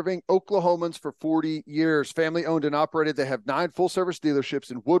been serving Oklahomans for 40 years. Family owned and operated. They have 9 full-service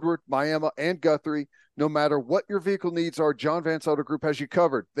dealerships in Woodward, Miami, and Guthrie. No matter what your vehicle needs are, John Vance Auto Group has you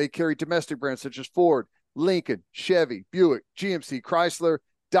covered. They carry domestic brands such as Ford, Lincoln, Chevy, Buick, GMC, Chrysler,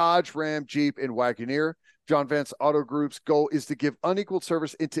 Dodge, Ram, Jeep, and Wagoneer. John Vance Auto Group's goal is to give unequaled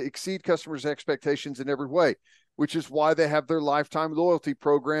service and to exceed customers' expectations in every way, which is why they have their lifetime loyalty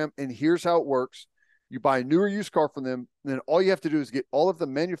program. And here's how it works. You buy a new or used car from them, and then all you have to do is get all of the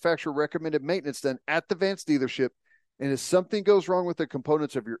manufacturer recommended maintenance done at the Vance dealership. And if something goes wrong with the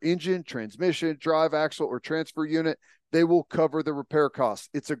components of your engine, transmission, drive axle, or transfer unit, they will cover the repair costs.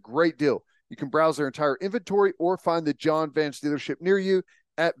 It's a great deal. You can browse their entire inventory or find the John Vance dealership near you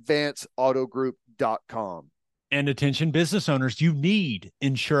at vanceautogroup.com. And attention business owners, you need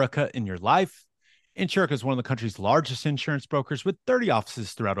Insurica in your life. Insurica is one of the country's largest insurance brokers with 30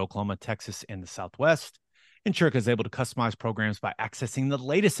 offices throughout Oklahoma, Texas, and the Southwest. Insurica is able to customize programs by accessing the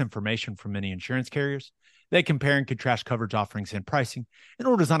latest information from many insurance carriers. They compare and contrast coverage offerings and pricing in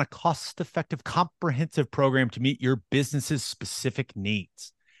order to design a cost-effective, comprehensive program to meet your business's specific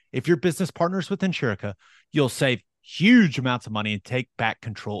needs. If your business partners with Insurica, you'll save huge amounts of money and take back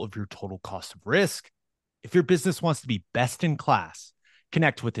control of your total cost of risk. If your business wants to be best in class,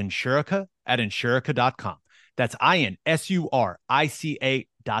 connect with Insurica at Insurica.com. That's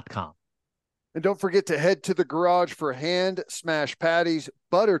INSURICA.com. And don't forget to head to the garage for hand smashed patties,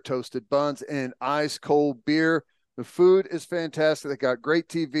 butter toasted buns, and ice cold beer. The food is fantastic. They got great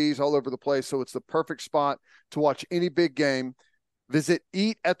TVs all over the place, so it's the perfect spot to watch any big game. Visit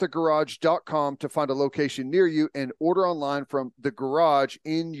eatatthegarage.com to find a location near you and order online from the garage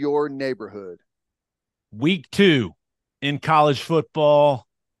in your neighborhood. Week 2 in college football.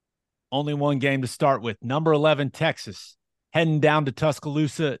 Only one game to start with. Number 11, Texas, heading down to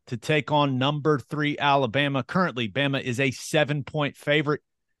Tuscaloosa to take on number 3 Alabama. Currently, Bama is a 7-point favorite.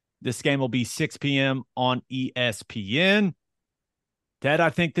 This game will be 6 p.m. on ESPN. Ted, I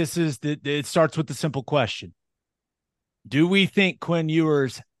think it starts with the simple question. Do we think Quinn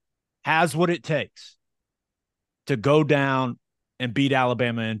Ewers has what it takes to go down and beat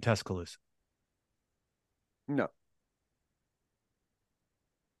Alabama in Tuscaloosa? No.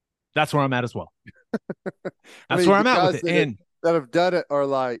 That's where I'm at as well. That's where I'm at with it. That have done it are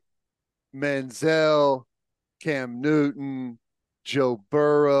like Manziel, Cam Newton, Joe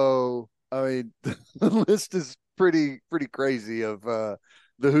Burrow. I mean, the list is pretty crazy of the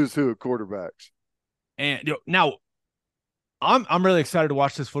who's who of quarterbacks. And now I'm really excited to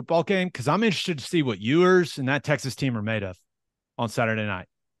watch this football game because I'm interested to see what Ewers and that Texas team are made of on Saturday night.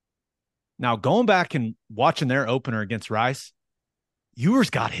 Now, going back and watching their opener against Rice,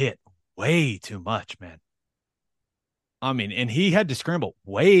 Ewers got hit way too much, man. I mean, and he had to scramble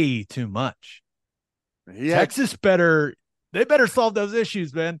way too much. Texas better solve those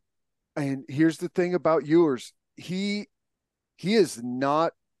issues, man. And here's the thing about Ewers. He is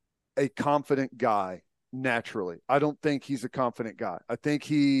not a confident guy naturally. I don't think he's a confident guy. I think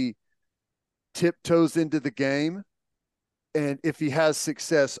he tiptoes into the game. And if he has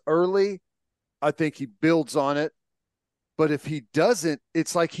success early, I think he builds on it. But if he doesn't,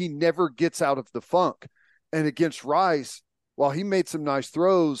 it's like he never gets out of the funk. And against Rice, while he made some nice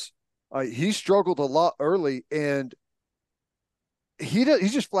throws, he struggled a lot early, and he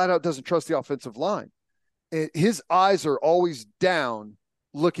just flat out doesn't trust the offensive line. And his eyes are always down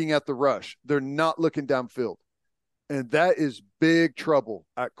looking at the rush. They're not looking downfield. And that is big trouble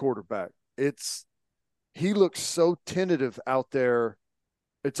at quarterback. He looks so tentative out there.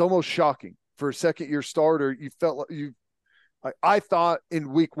 It's almost shocking. For a second-year starter, you felt like I thought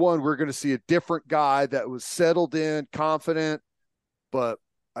in week one we were going to see a different guy that was settled in, confident, but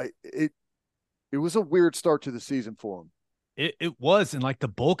it was a weird start to the season for him. It was, and like the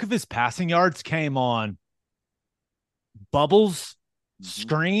bulk of his passing yards came on bubbles,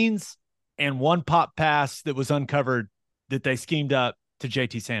 screens, and one pop pass that was uncovered that they schemed up to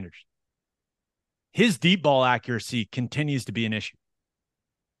JT Sanders. His deep ball accuracy continues to be an issue.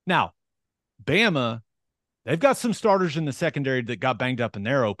 Now, Bama, they've got some starters in the secondary that got banged up in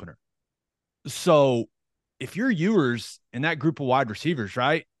their opener. So if you're Ewers in that group of wide receivers,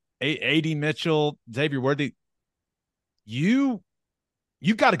 right? A.D. Mitchell, Xavier Worthy, you've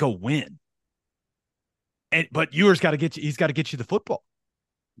got to go win. But Ewers he's got to get you the football.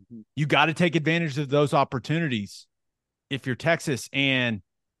 Mm-hmm. You got to take advantage of those opportunities if you're Texas. And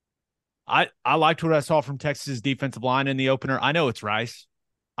I liked what I saw from Texas's defensive line in the opener. I know it's Rice.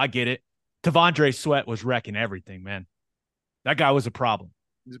 I get it. T'Vondre Sweat was wrecking everything, man. That guy was a problem.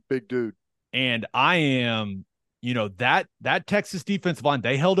 He's a big dude. And I am, that Texas defensive line,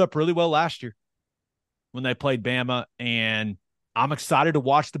 they held up really well last year when they played Bama. And I'm excited to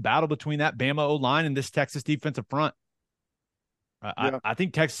watch the battle between that Bama O-line and this Texas defensive front. I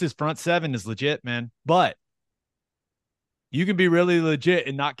think Texas's front seven is legit, man. But you can be really legit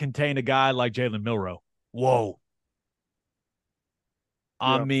and not contain a guy like Jalen Milroe. Whoa.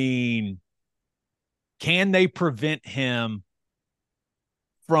 I mean, can they prevent him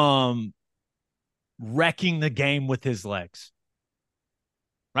from wrecking the game with his legs?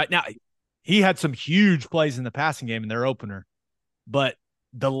 Right now, he had some huge plays in the passing game in their opener, but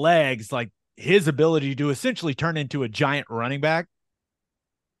the legs, like his ability to essentially turn into a giant running back,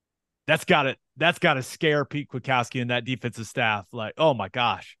 that's got to scare Pete Kwiatkowski and that defensive staff. Like, oh my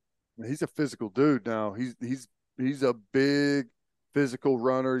gosh, he's a physical dude now. He's a big physical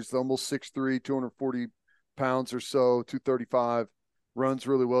runner. He's almost 6'3", 240 pounds or so, 235. Runs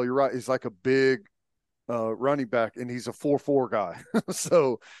really well. You're right. He's like a big running back, and he's a 4.4 guy.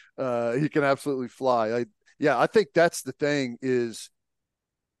 So he can absolutely fly. I think that's the thing is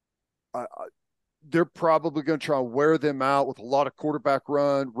they're probably going to try and wear them out with a lot of quarterback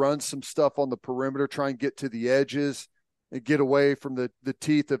run some stuff on the perimeter, try and get to the edges and get away from the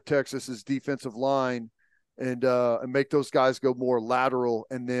teeth of Texas's defensive line and make those guys go more lateral.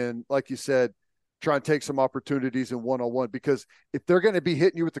 And then, like you said, try and take some opportunities in one-on-one, because if they're going to be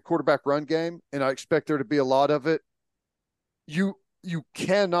hitting you with the quarterback run game, and I expect there to be a lot of it, you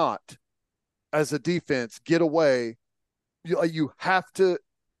cannot, as a defense, get away. You have to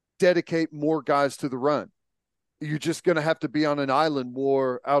dedicate more guys to the run. You're just going to have to be on an island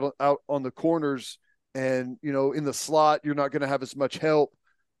more out on the corners, and in the slot you're not going to have as much help.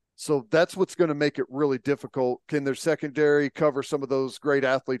 So that's what's going to make it really difficult. Can their secondary cover some of those great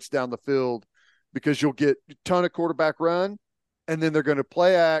athletes down the field? Because you'll get a ton of quarterback run, and then they're going to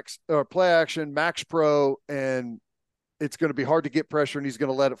play action, max pro, and it's going to be hard to get pressure, and he's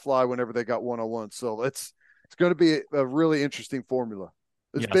going to let it fly whenever they got one-on-one. So it's going to be a really interesting formula.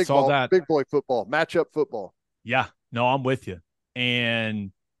 It's Yeah, saw that. big boy football, matchup football. Yeah, no, I'm with you.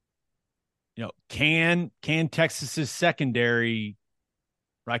 And can Texas's secondary,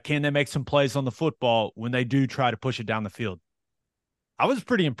 right? Can they make some plays on the football when they do try to push it down the field? I was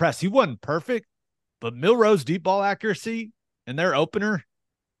pretty impressed. He wasn't perfect, but Milroe's deep ball accuracy and their opener,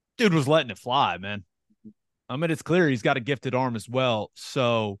 dude was letting it fly, man. I mean, it's clear he's got a gifted arm as well.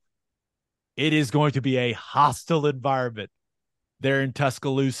 So it is going to be a hostile environment there in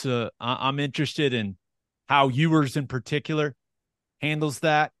Tuscaloosa. I'm interested in how Ewers in particular handles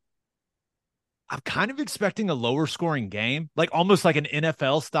that. I'm kind of expecting a lower scoring game, like almost like an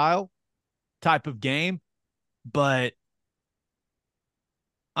NFL style type of game. But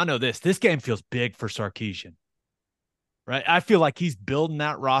I know this game feels big for Sarkisian, right? I feel like he's building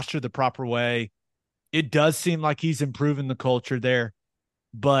that roster the proper way. It does seem like he's improving the culture there,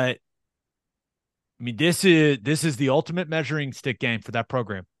 but I mean, this is the ultimate measuring stick game for that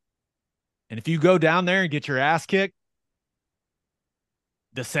program. And if you go down there and get your ass kicked,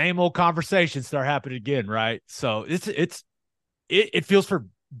 the same old conversations start happening again, right? So it feels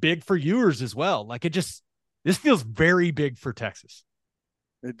big for Ewers as well. Like this feels very big for Texas.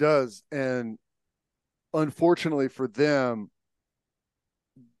 It does. And unfortunately for them,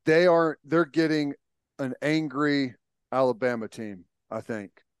 they're getting an angry Alabama team, I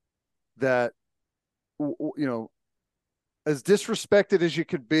think, that, as disrespected as you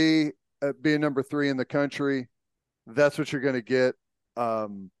could be at being number 3 in the country, that's what you're going to get.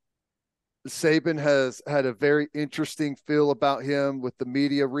 Saban has had a very interesting feel about him with the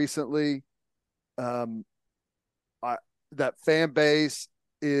media recently. That fan base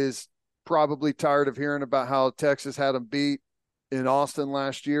is probably tired of hearing about how Texas had them beat in Austin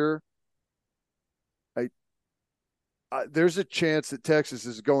last year. There's a chance that Texas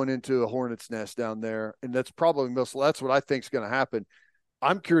is going into a hornet's nest down there, and that's what I think is going to happen.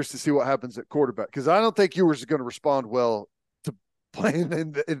 I'm curious to see what happens at quarterback, because I don't think Ewers is going to respond well to playing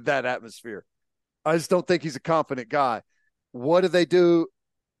in that atmosphere. I just don't think he's a confident guy. What do they do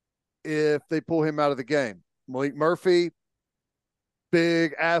if they pull him out of the game? Malik Murphy,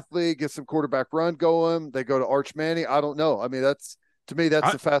 big athlete, get some quarterback run going. They go to Arch Manning. I don't know. I mean, that's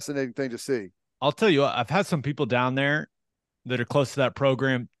the fascinating thing to see. I'll tell you what, I've had some people down there that are close to that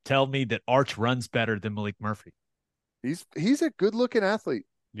program tell me that Arch runs better than Malik Murphy. He's a good looking athlete.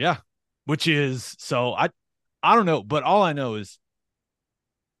 Yeah. Which is, so I don't know, but all I know is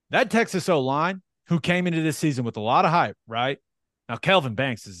that Texas O-line, who came into this season with a lot of hype, right? Now, Kelvin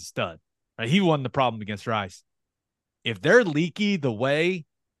Banks is a stud, right? He won the problem against Rice. If they're leaky the way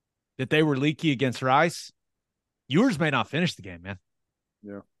that they were leaky against Rice, Ewers may not finish the game, man.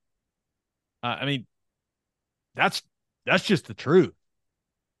 Yeah. I mean, that's just the truth,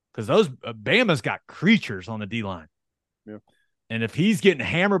 because those Bama's got creatures on the D-line. Yeah. And if he's getting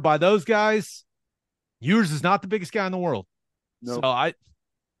hammered by those guys, Ewers is not the biggest guy in the world. No. So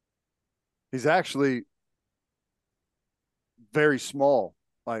he's actually very small.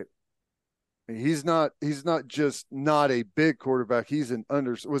 Like, he's not just not a big quarterback. He's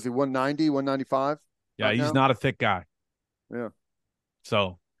was he 190, 195? Yeah, right he's now? not a thick guy. Yeah.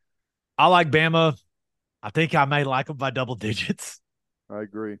 So I like Bama. I think I may like him by double digits. I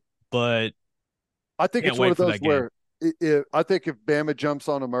agree. But I think it's one of those where I think if Bama jumps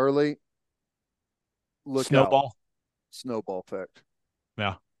on him early, look snowball. out. Snowball effect.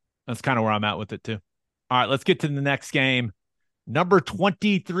 Yeah, that's kind of where I'm at with it too. All right, let's get to the next game. Number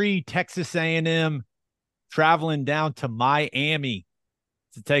 23, Texas A&M traveling down to Miami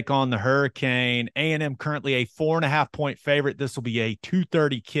to take on the Hurricane. A&M currently a 4.5-point favorite. This will be a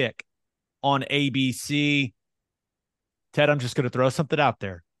 2:30 kick on ABC. Ted, I'm just going to throw something out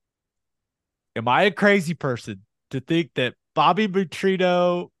there. Am I a crazy person to think that Bobby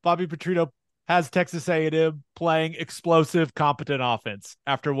Petrino has Texas A&M playing explosive, competent offense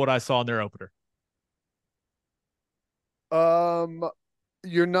after what I saw in their opener?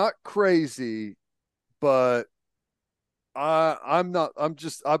 You're not crazy, but I'm not.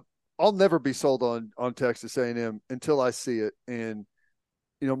 I'll never be sold on Texas A&M until I see it. And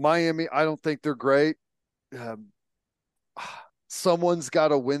Miami, I don't think they're great. Someone's got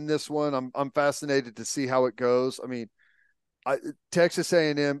to win this one. I'm fascinated to see how it goes. I mean, Texas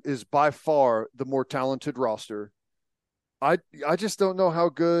A&M is by far the more talented roster. I just don't know how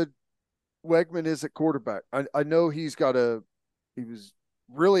good Wegman is at quarterback. I know he was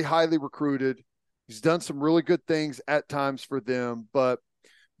really highly recruited. He's done some really good things at times for them, but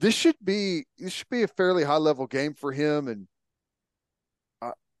this should be a fairly high level game for him. And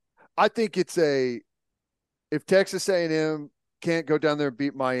I think it's if Texas A&M can't go down there and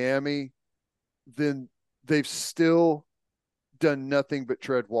beat Miami, then they've still done nothing but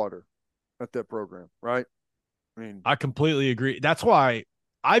tread water at that program, right? I mean, I completely agree. That's why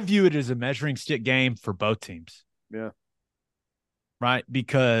I view it as a measuring stick game for both teams. yeah. Right?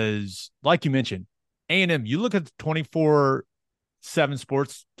 Because, like you mentioned, A&M, you look at the 24/7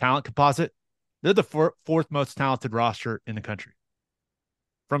 sports talent composite, they're the fourth most talented roster in the country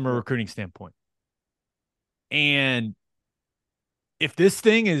from a recruiting standpoint. And if this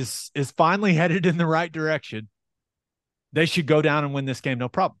thing is finally headed in the right direction, they should go down and win this game, no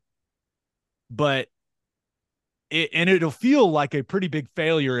problem. But it'll feel like a pretty big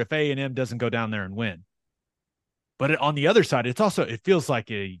failure if A&M doesn't go down there and win. But on the other side, it feels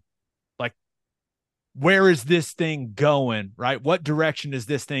like where is this thing going, right? What direction is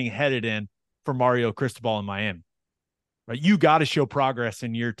this thing headed in for Mario Cristobal in Miami? Right? You got to show progress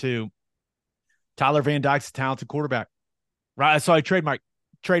in year 2. Tyler Van Dyke's a talented quarterback, right? I saw a trademark.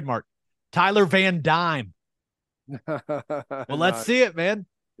 Tyler Van Dyme. Well, let's see it, man.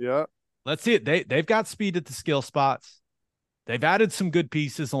 Yeah. Let's see it. They've got speed at the skill spots. They've added some good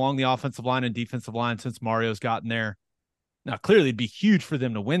pieces along the offensive line and defensive line since Mario's gotten there. Now, clearly it'd be huge for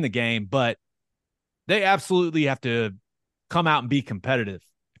them to win the game, but they absolutely have to come out and be competitive.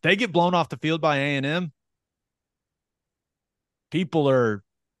 If they get blown off the field by A&M, people are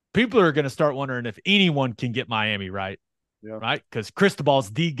going to start wondering if anyone can get Miami right. Yeah. Right? Because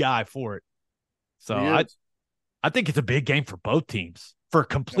Cristobal's the guy for it. So I think it's a big game for both teams for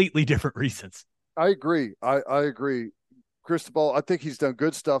completely different reasons. I agree. I agree. Cristobal, I think he's done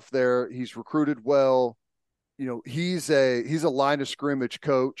good stuff there. He's recruited well. You know, he's a line of scrimmage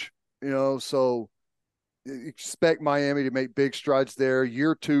coach, you know, so expect Miami to make big strides there.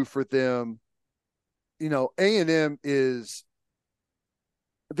 Year 2 for them. You know, A&M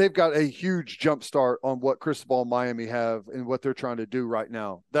they've got a huge jump start on what Cristobal and Miami have and what they're trying to do right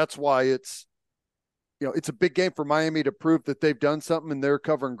now. That's why it's a big game for Miami to prove that they've done something and they're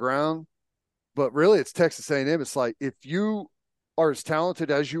covering ground. But really, it's Texas A&M. It's like, if you are as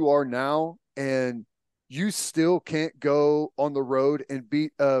talented as you are now and you still can't go on the road and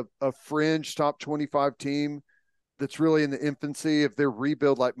beat a fringe top 25 team that's really in the infancy of their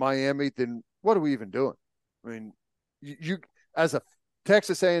rebuild like Miami, then what are we even doing? I mean, you as a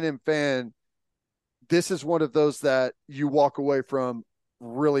Texas A&M fan, this is one of those that you walk away from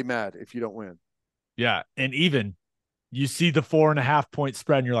really mad if you don't win. Yeah, and even you see the 4.5 point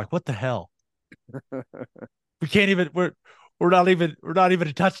spread, and you're like, "What the hell? We can't even. We're not even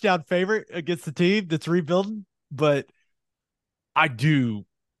a touchdown favorite against the team that's rebuilding." But I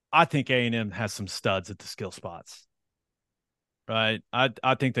think A&M has some studs at the skill spots. Right,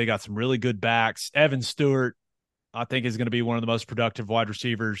 I think they got some really good backs. Evan Stewart, I think, is going to be one of the most productive wide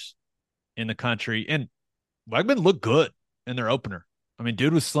receivers in the country, and Wegman looked good in their opener. I mean,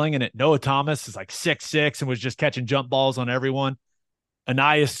 dude was slinging it. Noah Thomas is like 6'6" and was just catching jump balls on everyone.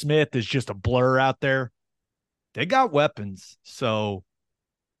 Anais Smith is just a blur out there. They got weapons. So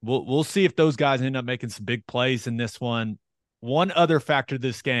we'll see if those guys end up making some big plays in this one. One other factor of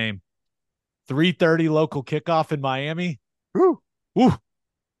this game, 3:30 local kickoff in Miami. Woo. Woo.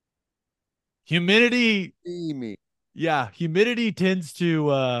 Humidity. Steamy. Yeah, humidity tends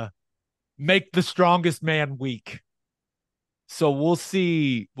to make the strongest man weak. So we'll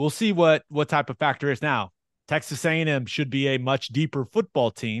see what type of factor is now. Texas A&M should be a much deeper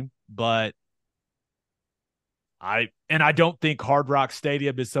football team, but I don't think Hard Rock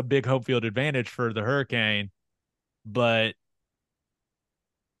Stadium is some big home field advantage for the Hurricane, but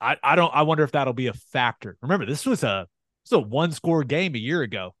I wonder if that'll be a factor. Remember, this was a 1-score game a year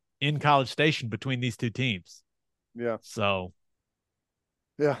ago in College Station between these two teams. Yeah. So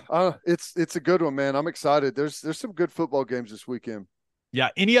yeah, it's a good one, man. I'm excited. There's some good football games this weekend. Yeah.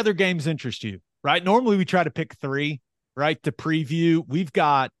 Any other games interest you? Right. Normally we try to pick 3, right, to preview. We've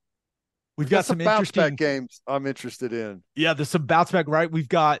got some interesting games I'm interested in. Yeah, there's some bounce back, right? We've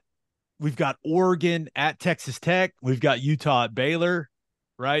got Oregon at Texas Tech. We've got Utah at Baylor,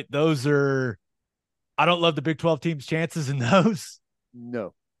 right? Those are – I don't love the Big 12 team's chances in those.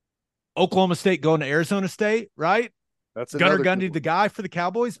 No. Oklahoma State going to Arizona State, right? That's Gunnar Gundy, the guy for the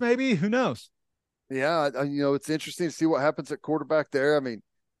Cowboys, maybe? Who knows? Yeah, it's interesting to see what happens at quarterback there. I mean,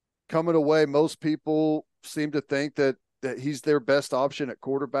 coming away, most people seem to think that he's their best option at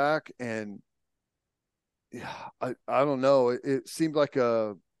quarterback. And yeah, I don't know. It seemed like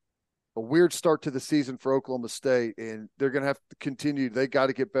a weird start to the season for Oklahoma State, and they're going to have to continue. They got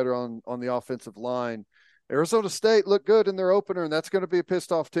to get better on the offensive line. Arizona State looked good in their opener, and that's going to be a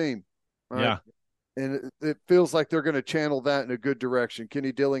pissed off team. Right? Yeah. And it feels like they're going to channel that in a good direction.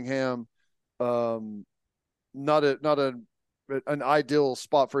 Kenny Dillingham, not an ideal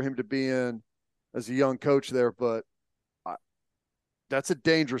spot for him to be in as a young coach there, but that's a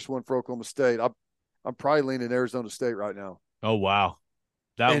dangerous one for Oklahoma State. I'm probably leaning Arizona State right now. Oh, wow.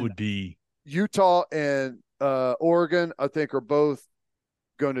 That And would be Utah and Oregon, I think, are both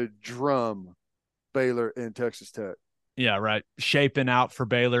going to drum Baylor and Texas Tech. yeah, right. Shaping out for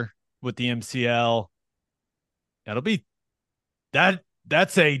Baylor with the MCL. That'll be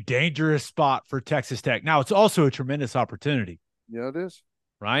that's a dangerous spot for Texas Tech. Now, it's also a tremendous opportunity, Yeah, it is.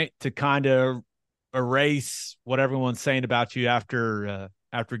 right? To kind of erase what everyone's saying about you after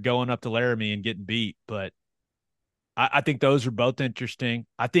going up to Laramie and getting beat. But I think those are both interesting.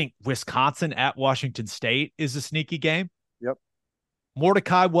 I think Wisconsin at Washington State is a sneaky game. Yep.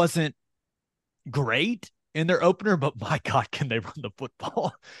 Mordecai wasn't great in their opener, but my God, can they run the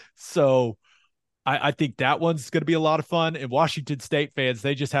football? So I think that one's going to be a lot of fun. And Washington State fans,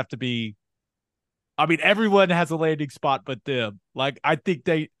 they just have to be. I mean, everyone has a landing spot, but them. Like, I think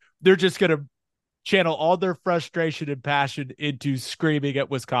they're just going to channel all their frustration and passion into screaming at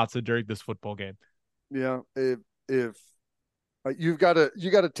Wisconsin during this football game. Yeah, if you got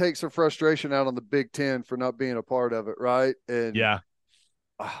to take some frustration out on the Big Ten for not being a part of it, right? And yeah,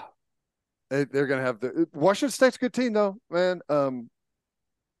 they're going to have the Washington State's a good team though, man.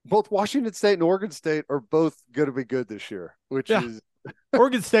 Both Washington State and Oregon State are both going to be good this year, which is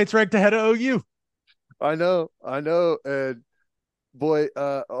Oregon State's ranked ahead of OU. I know, and boy,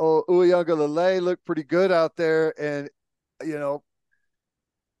 Uyunglele looked pretty good out there, and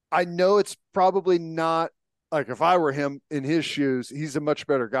I know it's probably not like if I were him in his shoes, he's a much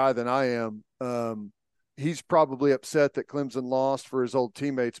better guy than I am. He's probably upset that Clemson lost for his old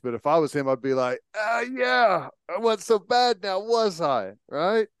teammates. But if I was him, I'd be like, yeah, I wasn't so bad now, was I?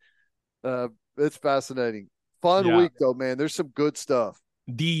 Right? It's fascinating. Fun week, though, man. There's some good stuff.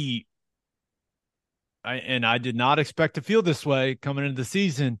 I did not expect to feel this way coming into the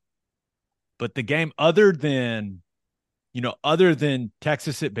season, but the game other than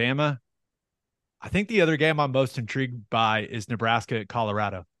Texas at Bama, I think the other game I'm most intrigued by is Nebraska at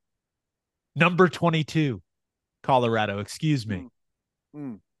Colorado. Number 22, Colorado, excuse me.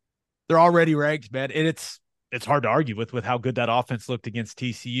 They're already ranked, man. And it's hard to argue with how good that offense looked against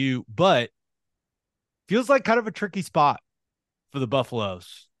TCU, but feels like kind of a tricky spot for the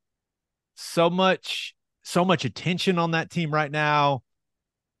Buffaloes. So much attention on that team right now.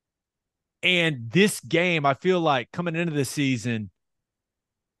 And this game, I feel like coming into the season,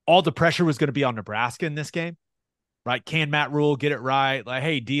 all the pressure was going to be on Nebraska in this game, right? Can Matt Rule get it right? Like,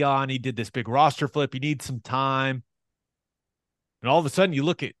 hey, Dion, he did this big roster flip. He needs some time. And all of a sudden you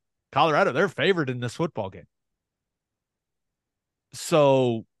look at Colorado, they're favored in this football game.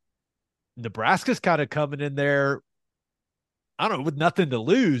 So Nebraska's kind of coming in there, I don't know, with nothing to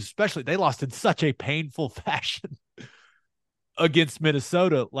lose, especially they lost in such a painful fashion against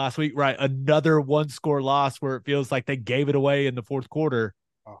Minnesota last week, right? Another one-score loss where it feels like they gave it away in the fourth quarter.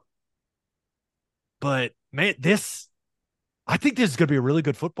 But, man, I think this is going to be a really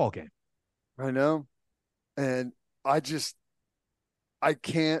good football game. I know. And I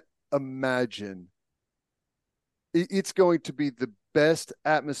can't imagine. It's going to be the best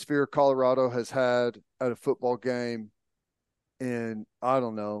atmosphere Colorado has had at a football game in, I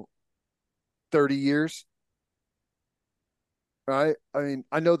don't know, 30 years. Right? I mean,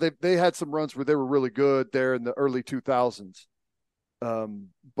 I know they had some runs where they were really good there in the early 2000s.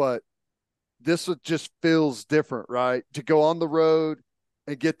 But this just feels different, right? To go on the road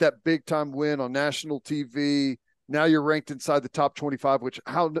and get that big time win on national TV. Now you're ranked inside the top 25, which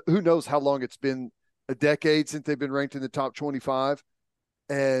who knows how long it's been, a decade since they've been ranked in the top 25.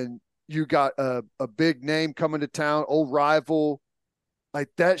 And you got a big name coming to town, old rival. Like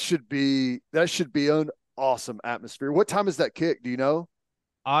that should be an awesome atmosphere. What time is that kick? Do you know?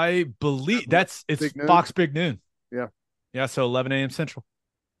 I believe it's Big Noon? Fox Big Noon. Yeah. Yeah, so 11 a.m. Central.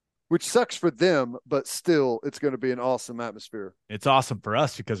 Which sucks for them, but still it's going to be an awesome atmosphere. It's awesome for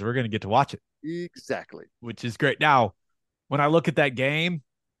us because we're going to get to watch it. Exactly. Which is great. Now, when I look at that game,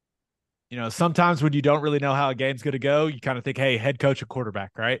 sometimes when you don't really know how a game's going to go, you kind of think, hey, head coach and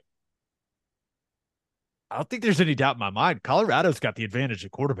quarterback, right? I don't think there's any doubt in my mind. Colorado's got the advantage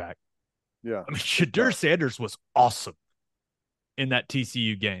at quarterback. Yeah. I mean, Shadur Sanders was awesome in that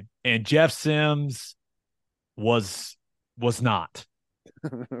TCU game, and Jeff Sims was not.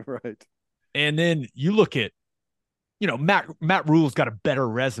 Right. And then you look at, Matt Rule's got a better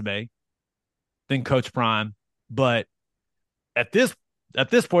resume than Coach Prime, but at this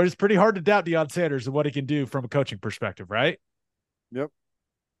point, it's pretty hard to doubt Deion Sanders and what he can do from a coaching perspective, right? Yep.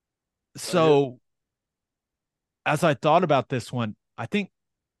 So as I thought about this one, I think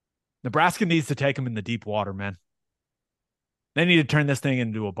Nebraska needs to take them in the deep water, man. They need to turn this thing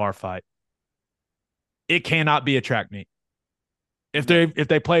into a bar fight. It cannot be a track meet. If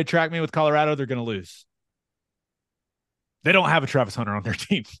they play a track meet with Colorado, they're going to lose. They don't have a Travis Hunter on their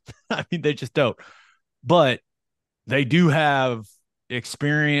team. I mean, they just don't. But they do have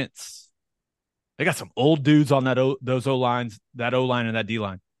experience. They got some old dudes on those O-lines, that O-line and that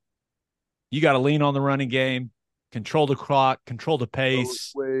D-line. You got to lean on the running game, control the clock, control the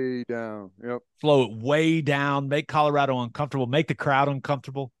pace. Slow it way down. Yep. Slow it way down, make Colorado uncomfortable, make the crowd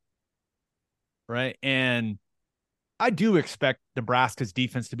uncomfortable. Right? And I do expect Nebraska's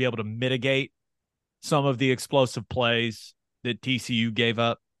defense to be able to mitigate some of the explosive plays that TCU gave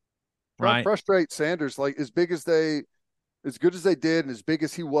up. Right. Frustrate Sanders. Like as good as they did and as big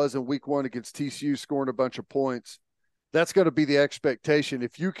as he was in week 1 against TCU, scoring a bunch of points, that's going to be the expectation.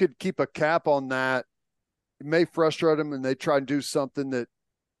 If you could keep a cap on that, it may frustrate them and they try and do something that,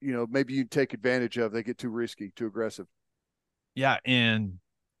 maybe you take advantage of. They get too risky, too aggressive. Yeah. And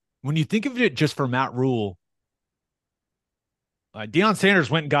when you think of it just for Matt Rule, Deion Sanders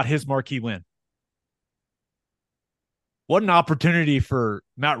went and got his marquee win. What an opportunity for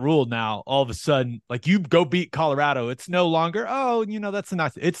Matt Rule now. All of a sudden, you go beat Colorado. It's no longer, that's a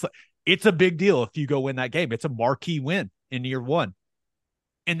nice. It's a big deal if you go win that game. It's a marquee win in year 1.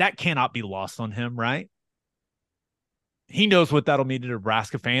 And that cannot be lost on him, right? He knows what that'll mean to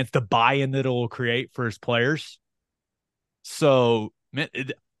Nebraska fans, the buy-in that it'll create for his players. So, man,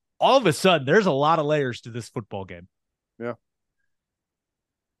 all of a sudden, there's a lot of layers to this football game. Yeah.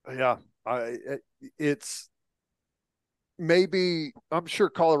 Yeah. It's maybe, I'm sure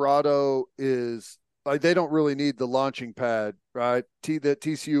Colorado is, they don't really need the launching pad, right? That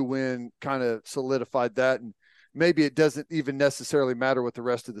TCU win kind of solidified that. And maybe it doesn't even necessarily matter what the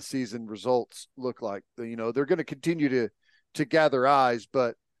rest of the season results look like. They're going to continue to gather eyes,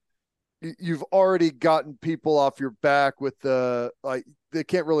 but you've already gotten people off your back with they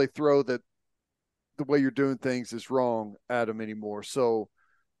can't really throw the way you're doing things is wrong at them anymore. So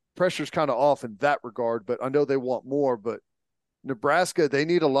pressure's kind of off in that regard, but I know they want more. But Nebraska, they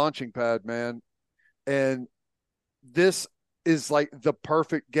need a launching pad, man. And this is like the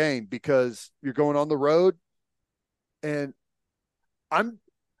perfect game because you're going on the road, and I'm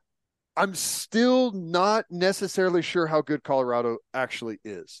still not necessarily sure how good Colorado actually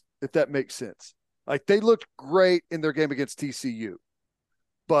is, if that makes sense. They looked great in their game against TCU,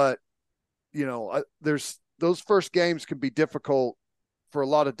 but there's those first games can be difficult for a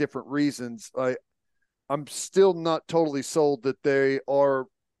lot of different reasons. I'm still not totally sold that they are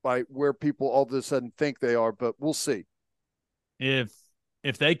where people all of a sudden think they are, but we'll see. If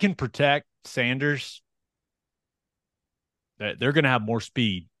they can protect Sanders, they're going to have more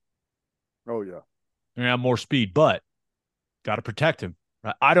speed. Oh, yeah. They're going to have more speed, but got to protect him.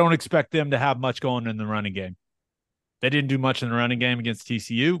 Right? I don't expect them to have much going in the running game. They didn't do much in the running game against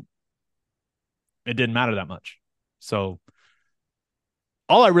TCU. It didn't matter that much. So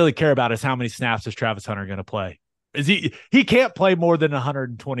all I really care about is how many snaps is Travis Hunter going to play. He can't play more than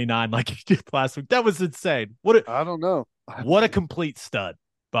 129 like he did last week. That was insane. I don't know. What a complete stud,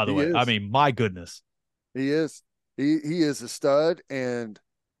 by the way. Is. I mean, my goodness. He is. He is a stud, and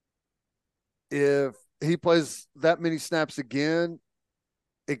if he plays that many snaps again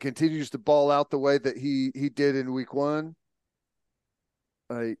and continues to ball out the way that he did in week 1,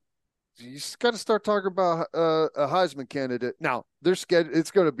 you just got to start talking about a Heisman candidate. Now, it's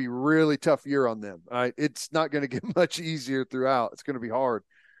going to be really tough year on them. Right? It's not going to get much easier throughout. It's going to be hard,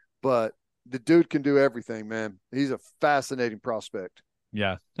 but the dude can do everything, man. He's a fascinating prospect.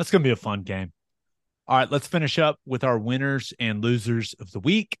 Yeah, that's going to be a fun game. All right, let's finish up with our winners and losers of the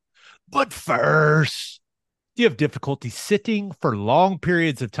week. But first, do you have difficulty sitting for long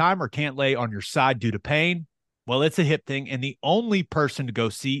periods of time or can't lay on your side due to pain? Well, it's a hip thing, and the only person to go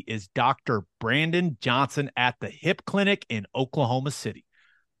see is Dr. Brandon Johnson at the Hip Clinic in Oklahoma City.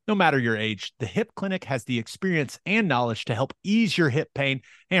 No matter your age, the Hip Clinic has the experience and knowledge to help ease your hip pain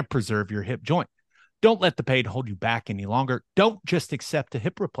and preserve your hip joint. Don't let the pain hold you back any longer. Don't just accept a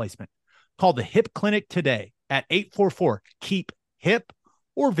hip replacement. Call the Hip Clinic today at 844-KEEP-HIP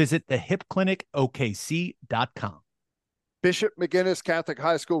or visit thehipclinicokc.com. Bishop McGuinness Catholic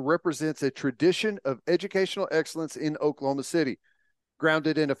High School represents a tradition of educational excellence in Oklahoma City.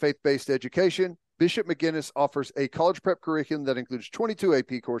 Grounded in a faith-based education, Bishop McGuinness offers a college prep curriculum that includes 22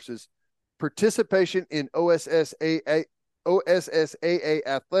 AP courses, participation in OSSAA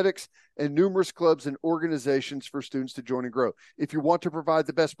athletics, and numerous clubs and organizations for students to join and grow. If you want to provide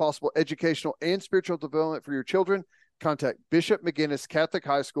the best possible educational and spiritual development for your children, contact Bishop McGuinness Catholic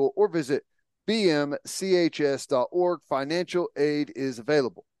High School or visit bmchs.org. Financial aid is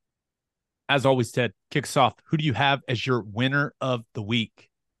available. As always, Ted, kicks off. Who do you have as your winner of the week?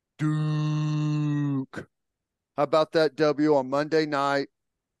 Duke. How about that W on Monday night?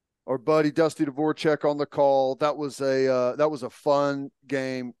 Our buddy Dusty Dvorak on the call. That was a fun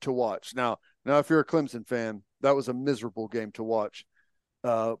game to watch. Now if you're a Clemson fan, that was a miserable game to watch.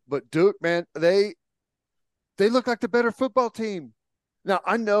 But Duke, man, they look like the better football team. Now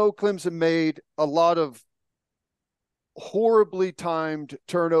I know Clemson made a lot of horribly timed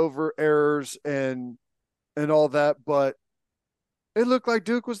turnover errors and all that, but it looked like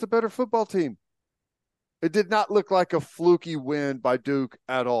Duke was the better football team. It did not look like a fluky win by Duke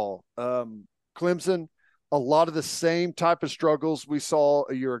at all. Clemson, a lot of the same type of struggles we saw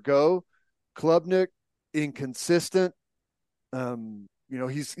a year ago. Klubnik, inconsistent.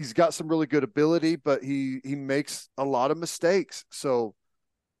 He's got some really good ability, but he makes a lot of mistakes. So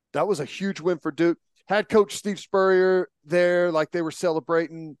that was a huge win for Duke. Had Coach Steve Spurrier there, like they were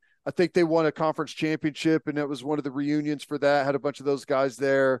celebrating. I think they won a conference championship, and it was one of the reunions for that. Had a bunch of those guys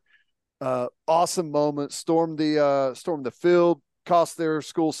there. Awesome moment. Stormed the field, cost their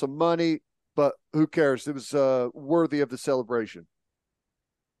school some money, but who cares? It was worthy of the celebration.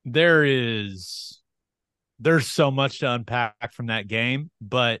 There's so much to unpack from that game,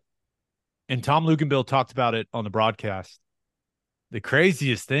 and Tom Luganbill talked about it on the broadcast. The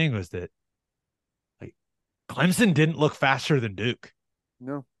craziest thing was that Clemson didn't look faster than Duke.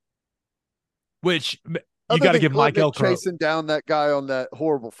 No. Which you got to give Mike Elko chasing down that guy on that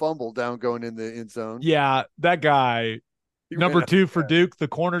horrible fumble down going in the end zone. Yeah, that guy, number 2 for Duke, the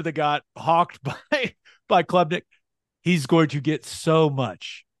corner that got hawked by Klubnik, he's going to get so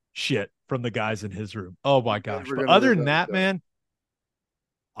much shit from the guys in his room. Oh my gosh! But other than that, man,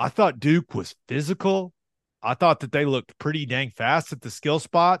 I thought Duke was physical. I thought that they looked pretty dang fast at the skill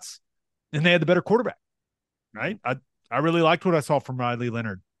spots, and they had the better quarterback. Right? I really liked what I saw from Riley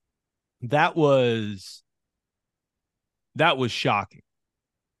Leonard. That was shocking,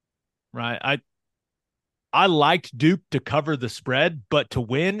 right? I liked Duke to cover the spread, but to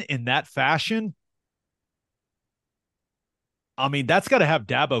win in that fashion, I mean, that's got to have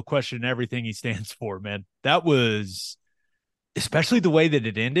Dabo question everything he stands for, man. That was, especially the way that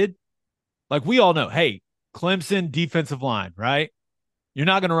it ended. Like we all know, hey, Clemson defensive line, right? You're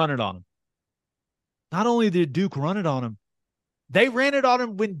not going to run it on them. Not only did Duke run it on him, they ran it on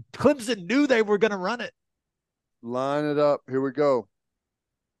him when Clemson knew they were going to run it. Line it up. Here we go.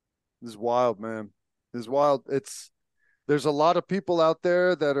 This is wild, man. This is wild. There's a lot of people out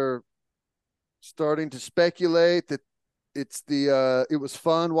there that are starting to speculate that it was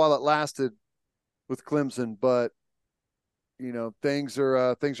fun while it lasted with Clemson, but things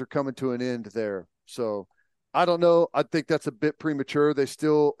are coming to an end there. So I don't know. I think that's a bit premature. They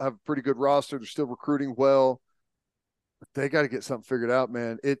still have a pretty good roster. They're still recruiting well. But they got to get something figured out,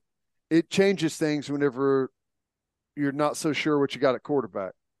 man. It changes things whenever you're not so sure what you got at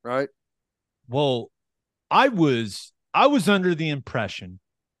quarterback, right? Well, I was under the impression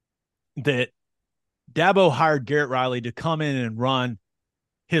that Dabo hired Garrett Riley to come in and run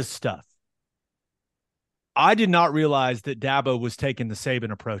his stuff. I did not realize that Dabo was taking the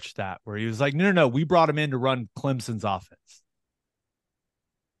Saban approach to that, where he was like, no, we brought him in to run Clemson's offense.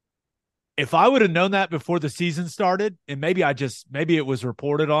 If I would have known that before the season started, and maybe it was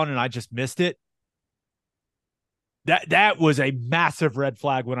reported on and I just missed it, that was a massive red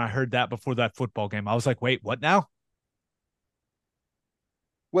flag when I heard that before that football game. I was like, wait, what now?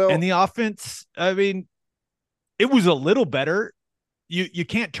 Well, and the offense, I mean, it was a little better. You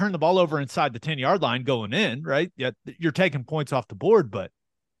can't turn the ball over inside the 10-yard line going in, right? Yeah, you're taking points off the board, but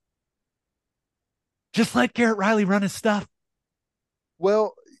just let Garrett Riley run his stuff.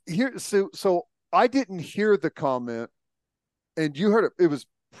 Well, so I didn't hear the comment, and you heard it. It was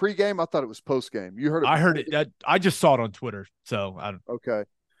pregame. I thought it was postgame. You heard it. I heard it. I just saw it on Twitter. So I don't. Okay.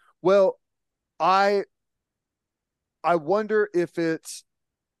 Well, I wonder if it's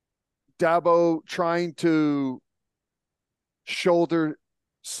Dabo trying to shoulder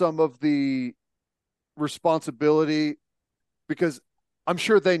some of the responsibility, because I'm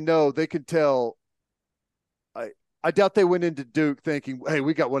sure they know, they can tell. I doubt they went into Duke thinking, hey,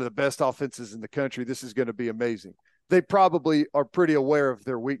 we got one of the best offenses in the country. This is going to be amazing. They probably are pretty aware of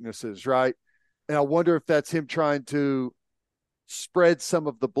their weaknesses, right? And I wonder if that's him trying to spread some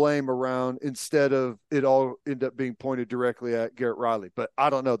of the blame around instead of it all end up being pointed directly at Garrett Riley. But I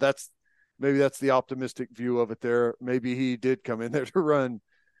don't know. Maybe that's the optimistic view of it there. Maybe he did come in there to run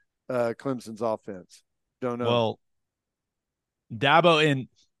Clemson's offense. Don't know. Well, Dabo, and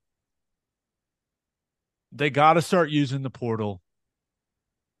they got to start using the portal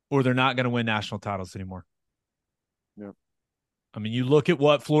or they're not going to win national titles anymore. Yeah. I mean, you look at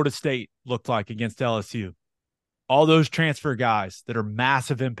what Florida State looked like against LSU. All those transfer guys that are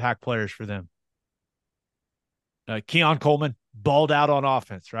massive impact players for them. Keon Coleman balled out on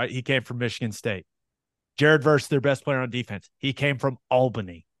offense, right? He came from Michigan State. Jared Verse, their best player on defense. He came from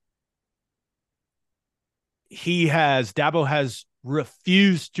Albany. Dabo has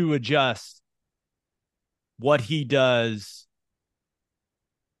refused to adjust what he does,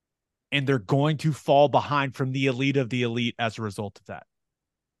 and they're going to fall behind from the elite of the elite as a result of that.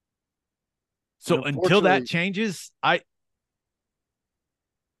 So until that changes, I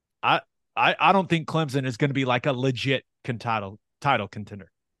don't think Clemson is going to be like a legit title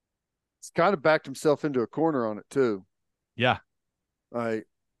contender. He's kind of backed himself into a corner on it too. Yeah.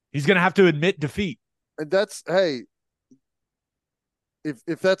 He's going to have to admit defeat. And that's, hey,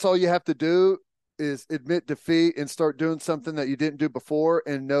 if that's all you have to do is admit defeat and start doing something that you didn't do before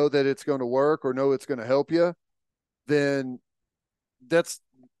and know that it's going to work or know it's going to help you, then that's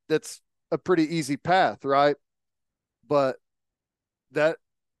a pretty easy path, right? But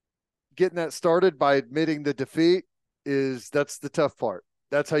getting that started by admitting the defeat that's the tough part.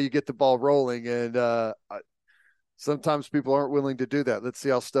 That's how you get the ball rolling. And sometimes people aren't willing to do that. Let's see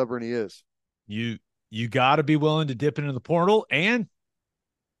how stubborn he is. You got to be willing to dip into the portal and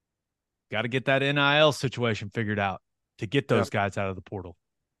got to get that NIL situation figured out to get those guys out of the portal.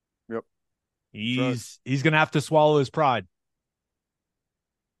 Yep. He's going to have to swallow his pride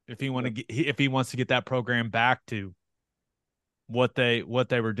if he wants to get that program back to what they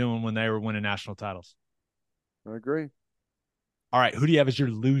were doing when they were winning national titles. I agree. All right, who do you have as your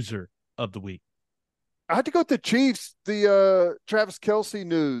loser of the week? I had to go with the Chiefs. The Travis Kelce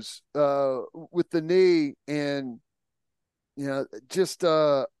news with the knee, and just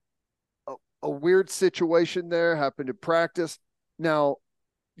a weird situation there happened in practice. Now,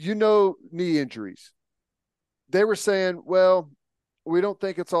 knee injuries. They were saying, well, we don't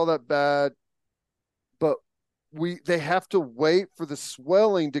think it's all that bad, but they have to wait for the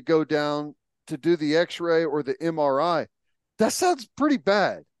swelling to go down to do the X-ray or the MRI. That sounds pretty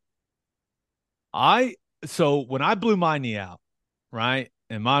bad. So when I blew my knee out, right?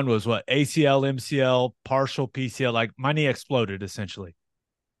 And mine was what? ACL, MCL, partial PCL, like my knee exploded essentially.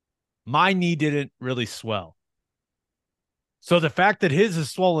 My knee didn't really swell. So the fact that his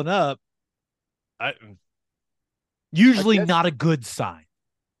is swollen up, usually not a good sign.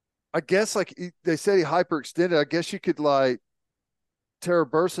 I guess like they said he hyperextended. I guess you could like tear a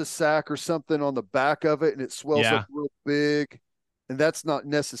bursa sac or something on the back of it and it swells up real big. And that's not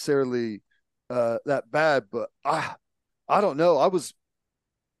necessarily that bad, but I don't know.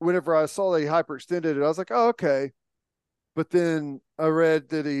 Whenever I saw that he hyperextended it, I was like, oh, okay. But then I read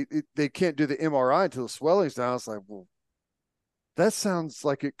that they can't do the MRI until the swelling's down. I was like, well, that sounds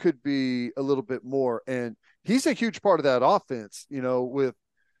like it could be a little bit more. And he's a huge part of that offense, with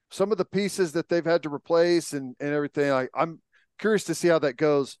some of the pieces that they've had to replace and everything. I'm curious to see how that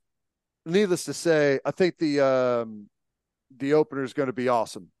goes. Needless to say, I think the opener is going to be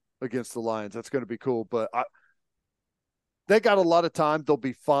awesome against the Lions. That's going to be cool. But they got a lot of time. They'll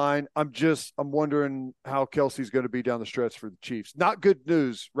be fine. I'm wondering how Kelce's going to be down the stretch for the Chiefs. Not good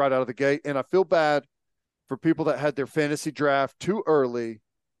news right out of the gate. And I feel bad for people that had their fantasy draft too early.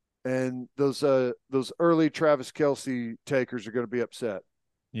 And those early Travis Kelce takers are going to be upset.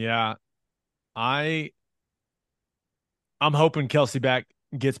 Yeah. I'm hoping Kelce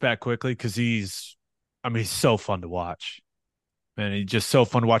gets back quickly because he's so fun to watch. Man, he's just so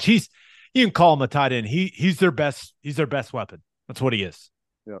fun to watch. You can call him a tight end. He's their best weapon. That's what he is.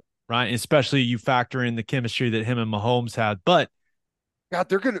 Yeah. Right. And especially you factor in the chemistry that him and Mahomes had. But God,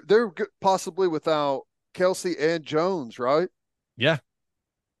 they're possibly without Kelce and Jones, right? Yeah.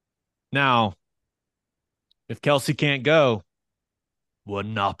 Now, if Kelce can't go, what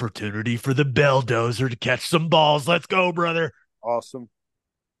an opportunity for the Belldozer to catch some balls. Let's go, brother. Awesome.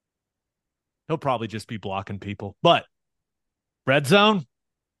 He'll probably just be blocking people. But red zone,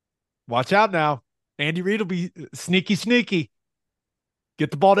 watch out now. Andy Reid will be sneaky.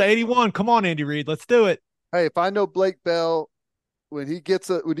 Get the ball to 81. Come on, Andy Reid. Let's do it. Hey, if I know Blake Bell, when he gets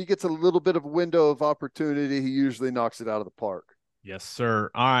a little bit of a window of opportunity, he usually knocks it out of the park. Yes,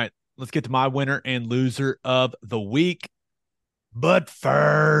 sir. All right. Let's get to my winner and loser of the week. But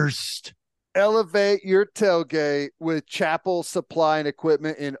first, elevate your tailgate with Chapel Supply and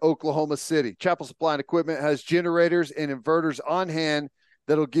Equipment in Oklahoma City. Chapel Supply and Equipment has generators and inverters on hand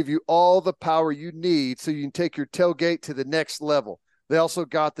that'll give you all the power you need so you can take your tailgate to the next level. They also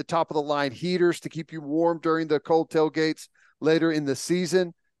got the top of the line heaters to keep you warm during the cold tailgates later in the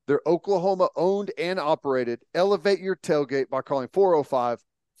season. They're Oklahoma owned and operated. Elevate your tailgate by calling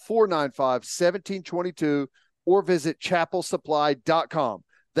 405-495-1722 or visit chapelsupply.com.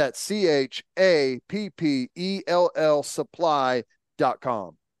 That's CHAPPELL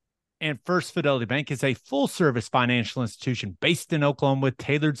supply.com. And First Fidelity Bank is a full-service financial institution based in Oklahoma with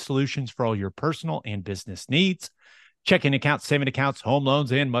tailored solutions for all your personal and business needs. Checking accounts, saving accounts, home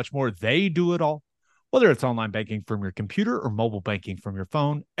loans, and much more. They do it all. Whether it's online banking from your computer or mobile banking from your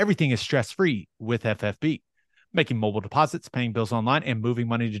phone, everything is stress-free with FFB. Making mobile deposits, paying bills online, and moving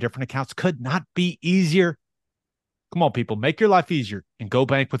money to different accounts could not be easier. Come on, people, make your life easier and go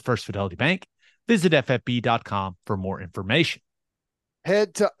bank with First Fidelity Bank. Visit ffb.com for more information.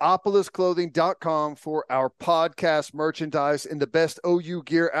 Head to opolisclothing.com for our podcast merchandise and the best OU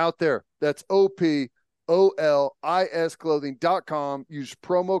gear out there. That's OPOLIS clothing.com. Use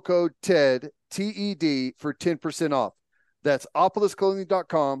promo code TED, TED, for 10% off. That's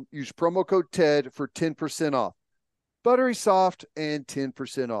opolisclothing.com. Use promo code TED for 10% off. Buttery soft and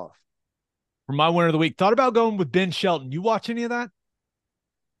 10% off. For my winner of the week, thought about going with Ben Shelton. You watch any of that?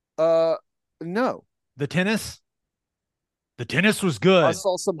 No. The tennis? The tennis was good. I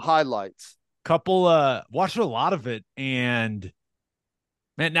saw some highlights. Watched a lot of it. And,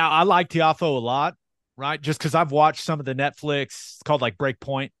 man, now I like Tiafoe a lot, right? Just because I've watched some of the Netflix. It's called like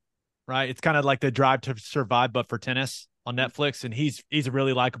Breakpoint, right? It's kind of like the Drive to Survive, but for tennis on Netflix. And he's a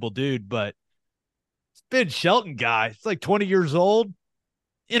really likable dude. But it's Ben Shelton guy. It's like 20 years old.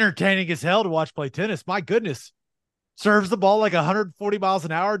 Entertaining as hell to watch play tennis. My goodness. Serves the ball like 140 miles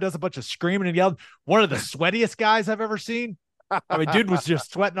an hour, does a bunch of screaming and yelling. One of the sweatiest guys I've ever seen. I mean, dude was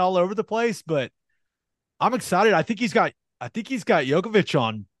just sweating all over the place, but I'm excited. I think he's got Djokovic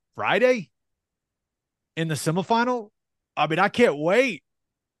on Friday in the semifinal. I mean, I can't wait.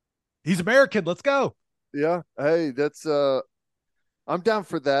 He's American. Let's go. Yeah. Hey, that's I'm down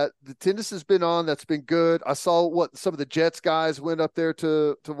for that. The tennis has been on. That's been good. I saw what some of the Jets guys went up there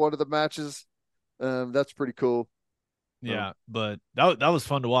to one of the matches. That's pretty cool. Yeah, but that was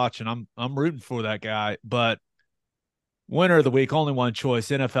fun to watch, and I'm rooting for that guy. But winner of the week, only one choice.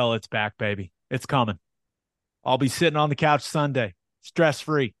 NFL, it's back, baby. It's coming. I'll be sitting on the couch Sunday,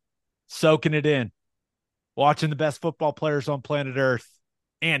 stress-free, soaking it in, watching the best football players on planet Earth.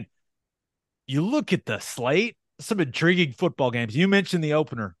 And you look at the slate, some intriguing football games. You mentioned the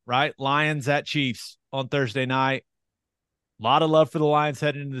opener, right? Lions at Chiefs on Thursday night. A lot of love for the Lions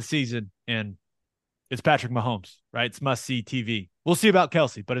heading into the season, and it's Patrick Mahomes, right? It's must-see TV. We'll see about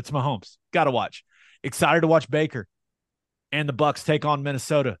Kelce, but it's Mahomes. Got to watch. Excited to watch Baker and the Bucs take on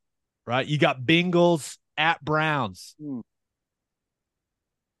Minnesota, right? You got Bengals at Browns.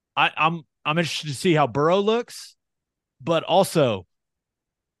 I'm interested to see how Burrow looks, but also,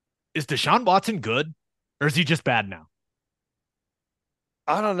 is Deshaun Watson good, or is he just bad now?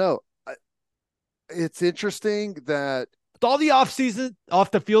 I don't know. It's interesting that with all the offseason,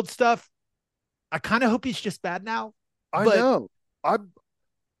 off the field stuff, I kind of hope he's just bad now. I know.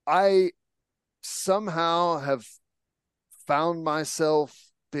 I somehow have found myself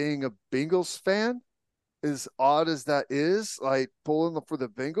being a Bengals fan, as odd as that is, like pulling for the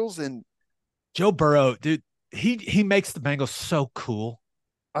Bengals. And Joe Burrow, dude, he makes the Bengals so cool.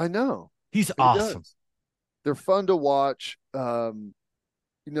 I know. He's awesome. They're fun to watch. Head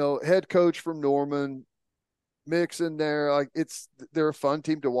coach from Norman, mix in there, like they're a fun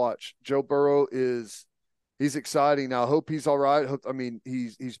team to watch. Joe Burrow he's exciting. Now I hope he's all right.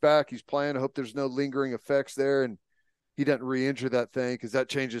 He's back, he's playing. I hope there's no lingering effects there and he doesn't re-injure that thing, because that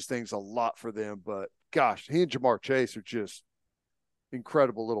changes things a lot for them. But gosh, he and Jamar Chase are just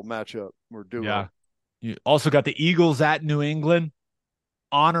incredible little matchup we're doing. Yeah. You also got the Eagles at New England,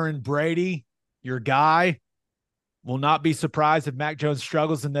 honoring Brady, your guy. Will not be surprised if Mac Jones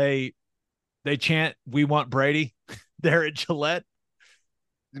struggles and they chant, "We want Brady," there at Gillette.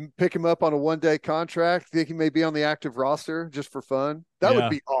 Pick him up on a one-day contract. Think he may be on the active roster just for fun. That would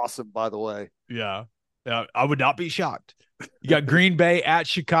be awesome, by the way. Yeah. I would not be shocked. You got Green Bay at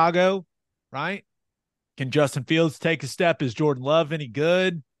Chicago, right? Can Justin Fields take a step? Is Jordan Love any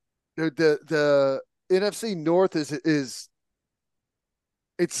good? Dude, the NFC North is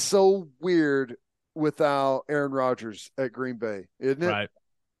it's so weird without Aaron Rodgers at Green Bay, isn't it? Right.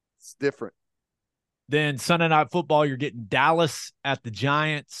 It's different. Then Sunday Night Football, you're getting Dallas at the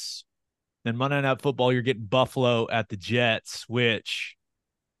Giants. Then Monday Night Football, you're getting Buffalo at the Jets, which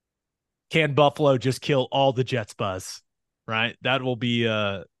can Buffalo just kill all the Jets buzz, right? That's going to be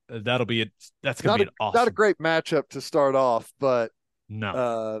an awesome. Not a great matchup to start off, but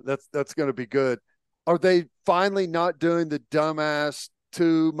no, that's going to be good. Are they finally not doing the dumbass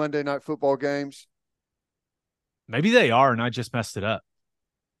 2 Monday Night Football games? Maybe they are, and I just messed it up.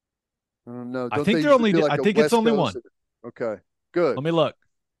 I don't know. I think they're only. I think it's only one. Okay, good. Let me look.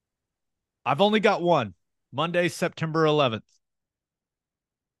 I've only got one. Monday, September 11th.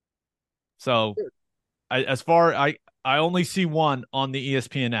 So Good. I only see one on the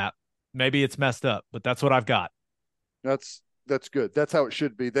ESPN app. Maybe it's messed up, but that's what I've got. That's good. That's how it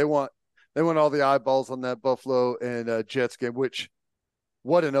should be. They want all the eyeballs on that Buffalo and Jets game. Which,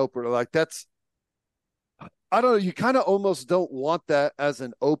 what an opener! Like that's, I don't know. You kind of almost don't want that as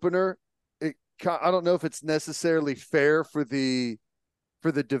an opener. I don't know if it's necessarily fair for the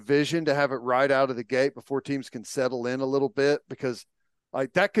division to have it right out of the gate before teams can settle in a little bit, because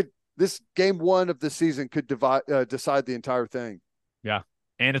like that could, this game one of the season could decide the entire thing. Yeah.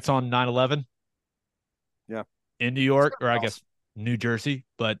 And it's on 9/11. Yeah. In New York, or I Awesome. guess New Jersey,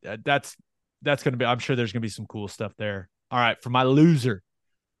 but that's going to be, I'm sure there's going to be some cool stuff there. All right. For my loser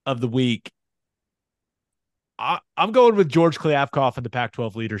of the week, I'm going with George Kliavkoff and the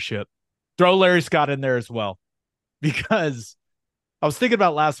Pac-12 leadership. Throw Larry Scott in there as well, because I was thinking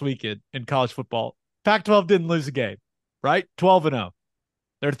about last weekend in college football. Pac-12 didn't lose a game, right? 12-0.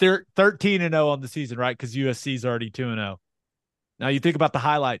 They're 13-0 on the season, right? Because USC's already 2-0. Now you think about the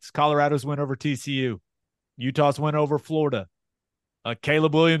highlights. Colorado's win over TCU. Utah's win over Florida.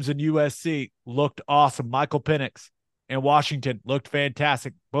 Caleb Williams and USC looked awesome. Michael Penix and Washington looked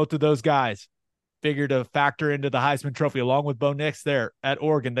fantastic. Both of those guys figured to factor into the Heisman Trophy, along with Bo Nix there at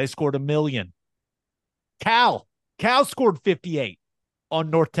Oregon. They scored 1 million. Cal scored 58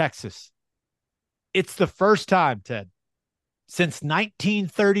 on North Texas. It's the first time, Ted, since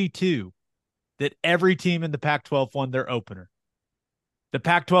 1932 that every team in the Pac-12 won their opener. The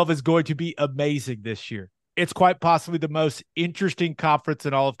Pac-12 is going to be amazing this year. It's quite possibly the most interesting conference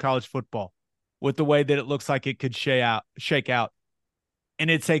in all of college football, with the way that it looks like it could shake out. And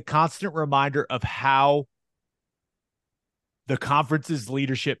it's a constant reminder of how the conference's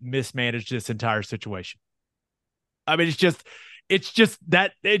leadership mismanaged this entire situation. I mean, it's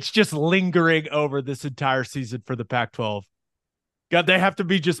just lingering over this entire season for the Pac-12. God, they have to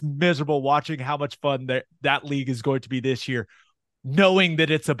be just miserable watching how much fun that league is going to be this year, knowing that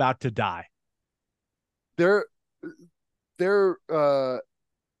it's about to die. They're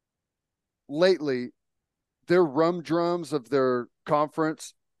lately, their rum drums of their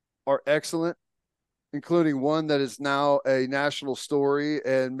conference are excellent, including one that is now a national story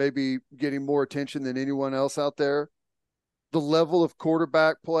and maybe getting more attention than anyone else out there. The level of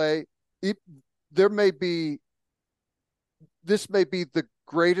quarterback play, there may be, this may be the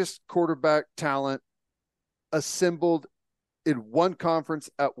greatest quarterback talent assembled in one conference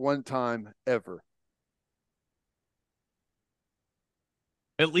at one time ever.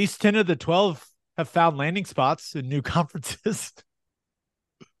 At least 10 of the 12 have found landing spots in new conferences,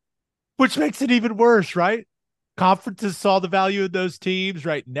 which makes it even worse, right? Conferences saw the value of those teams,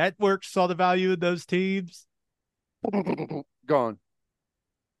 right? Networks saw the value of those teams. Gone.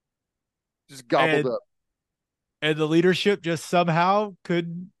 Just gobbled up. And the leadership just somehow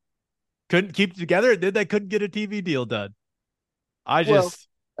couldn't keep it together, and then they couldn't get a TV deal done.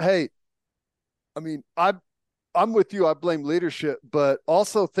 Hey, I mean, I'm with you. I blame leadership, but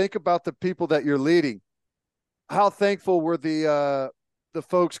also think about the people that you're leading. How thankful were the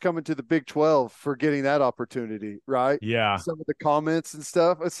folks coming to the Big 12 for getting that opportunity, right? Yeah. Some of the comments and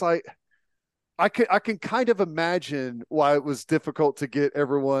stuff. It's like I can kind of imagine why it was difficult to get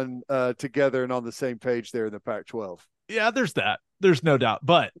everyone together and on the same page there in the Pac-12. Yeah, there's that. There's no doubt.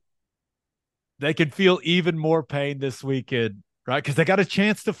 But they could feel even more pain this weekend, right? Because they got a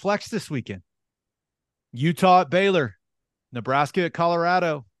chance to flex this weekend. Utah at Baylor, Nebraska at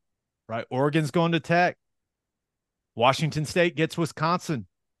Colorado, right? Oregon's going to Tech. Washington State gets Wisconsin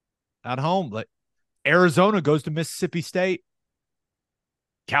at home. Like Arizona goes to Mississippi State.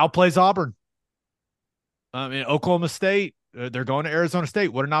 Cal plays Auburn. I mean, Oklahoma State, they're going to Arizona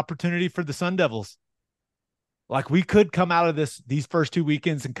State. What an opportunity for the Sun Devils. Like, we could come out of these first 2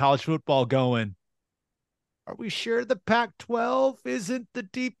 weekends in college football going, are we sure the Pac-12 isn't the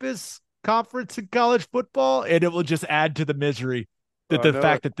deepest conference in college football? And it will just add to the misery that the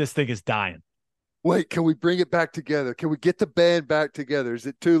fact that this thing is dying. Wait, can we bring it back together? Can we get the band back together? Is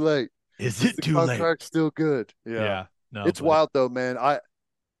it too late? Is it too late? Contract's still good. Yeah. No, it's wild though, man.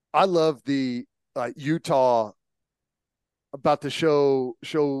 I love the Utah about to show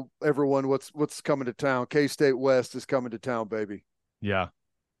everyone what's coming to town. K-State West is coming to town, baby. Yeah.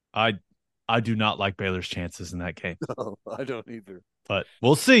 I do not like Baylor's chances in that game. No, I don't either. But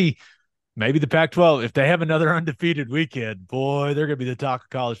we'll see. Maybe the Pac-12, if they have another undefeated weekend, boy, they're going to be the talk of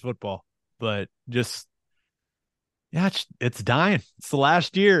college football. But just, yeah, it's dying. It's the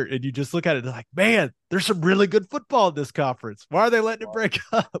last year. And you just look at it like, man, there's some really good football in this conference. Why are they letting it break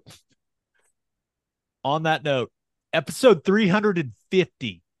up? On that note, episode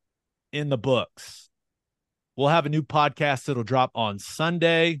 350 in the books. We'll have a new podcast that'll drop on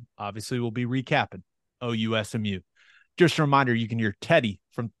Sunday. Obviously, we'll be recapping OU-SMU. Just a reminder, you can hear Teddy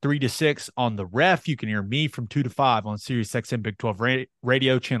from 3 to 6 on The Ref. You can hear me from 2 to 5 on Sirius XM Big 12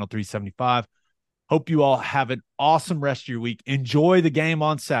 Radio, channel 375. Hope you all have an awesome rest of your week. Enjoy the game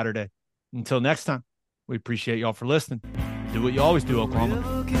on Saturday. Until next time, we appreciate y'all for listening. Do what you always do,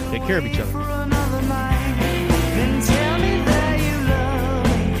 Oklahoma. Take care of each other.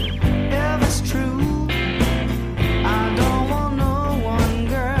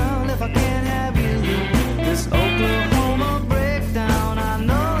 Oklahoma breakdown, I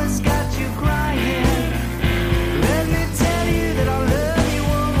know it's got you crying. Let me tell you that I love you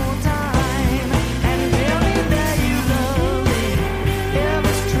one more time, and tell me that you love me, if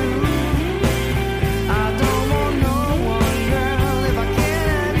it's true. I don't want no one, girl, if I can't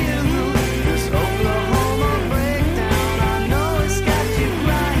have you. This Oklahoma breakdown, I know it's got you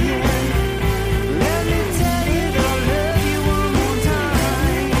crying. Let me tell you that I love you one more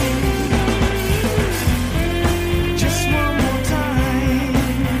time. Just one more time.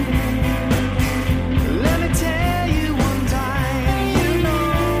 Let me tell you one time, you know.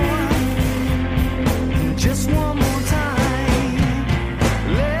 Just one more time.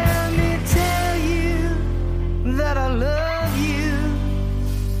 Let me tell you that I love you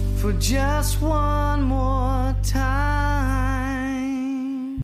for just one more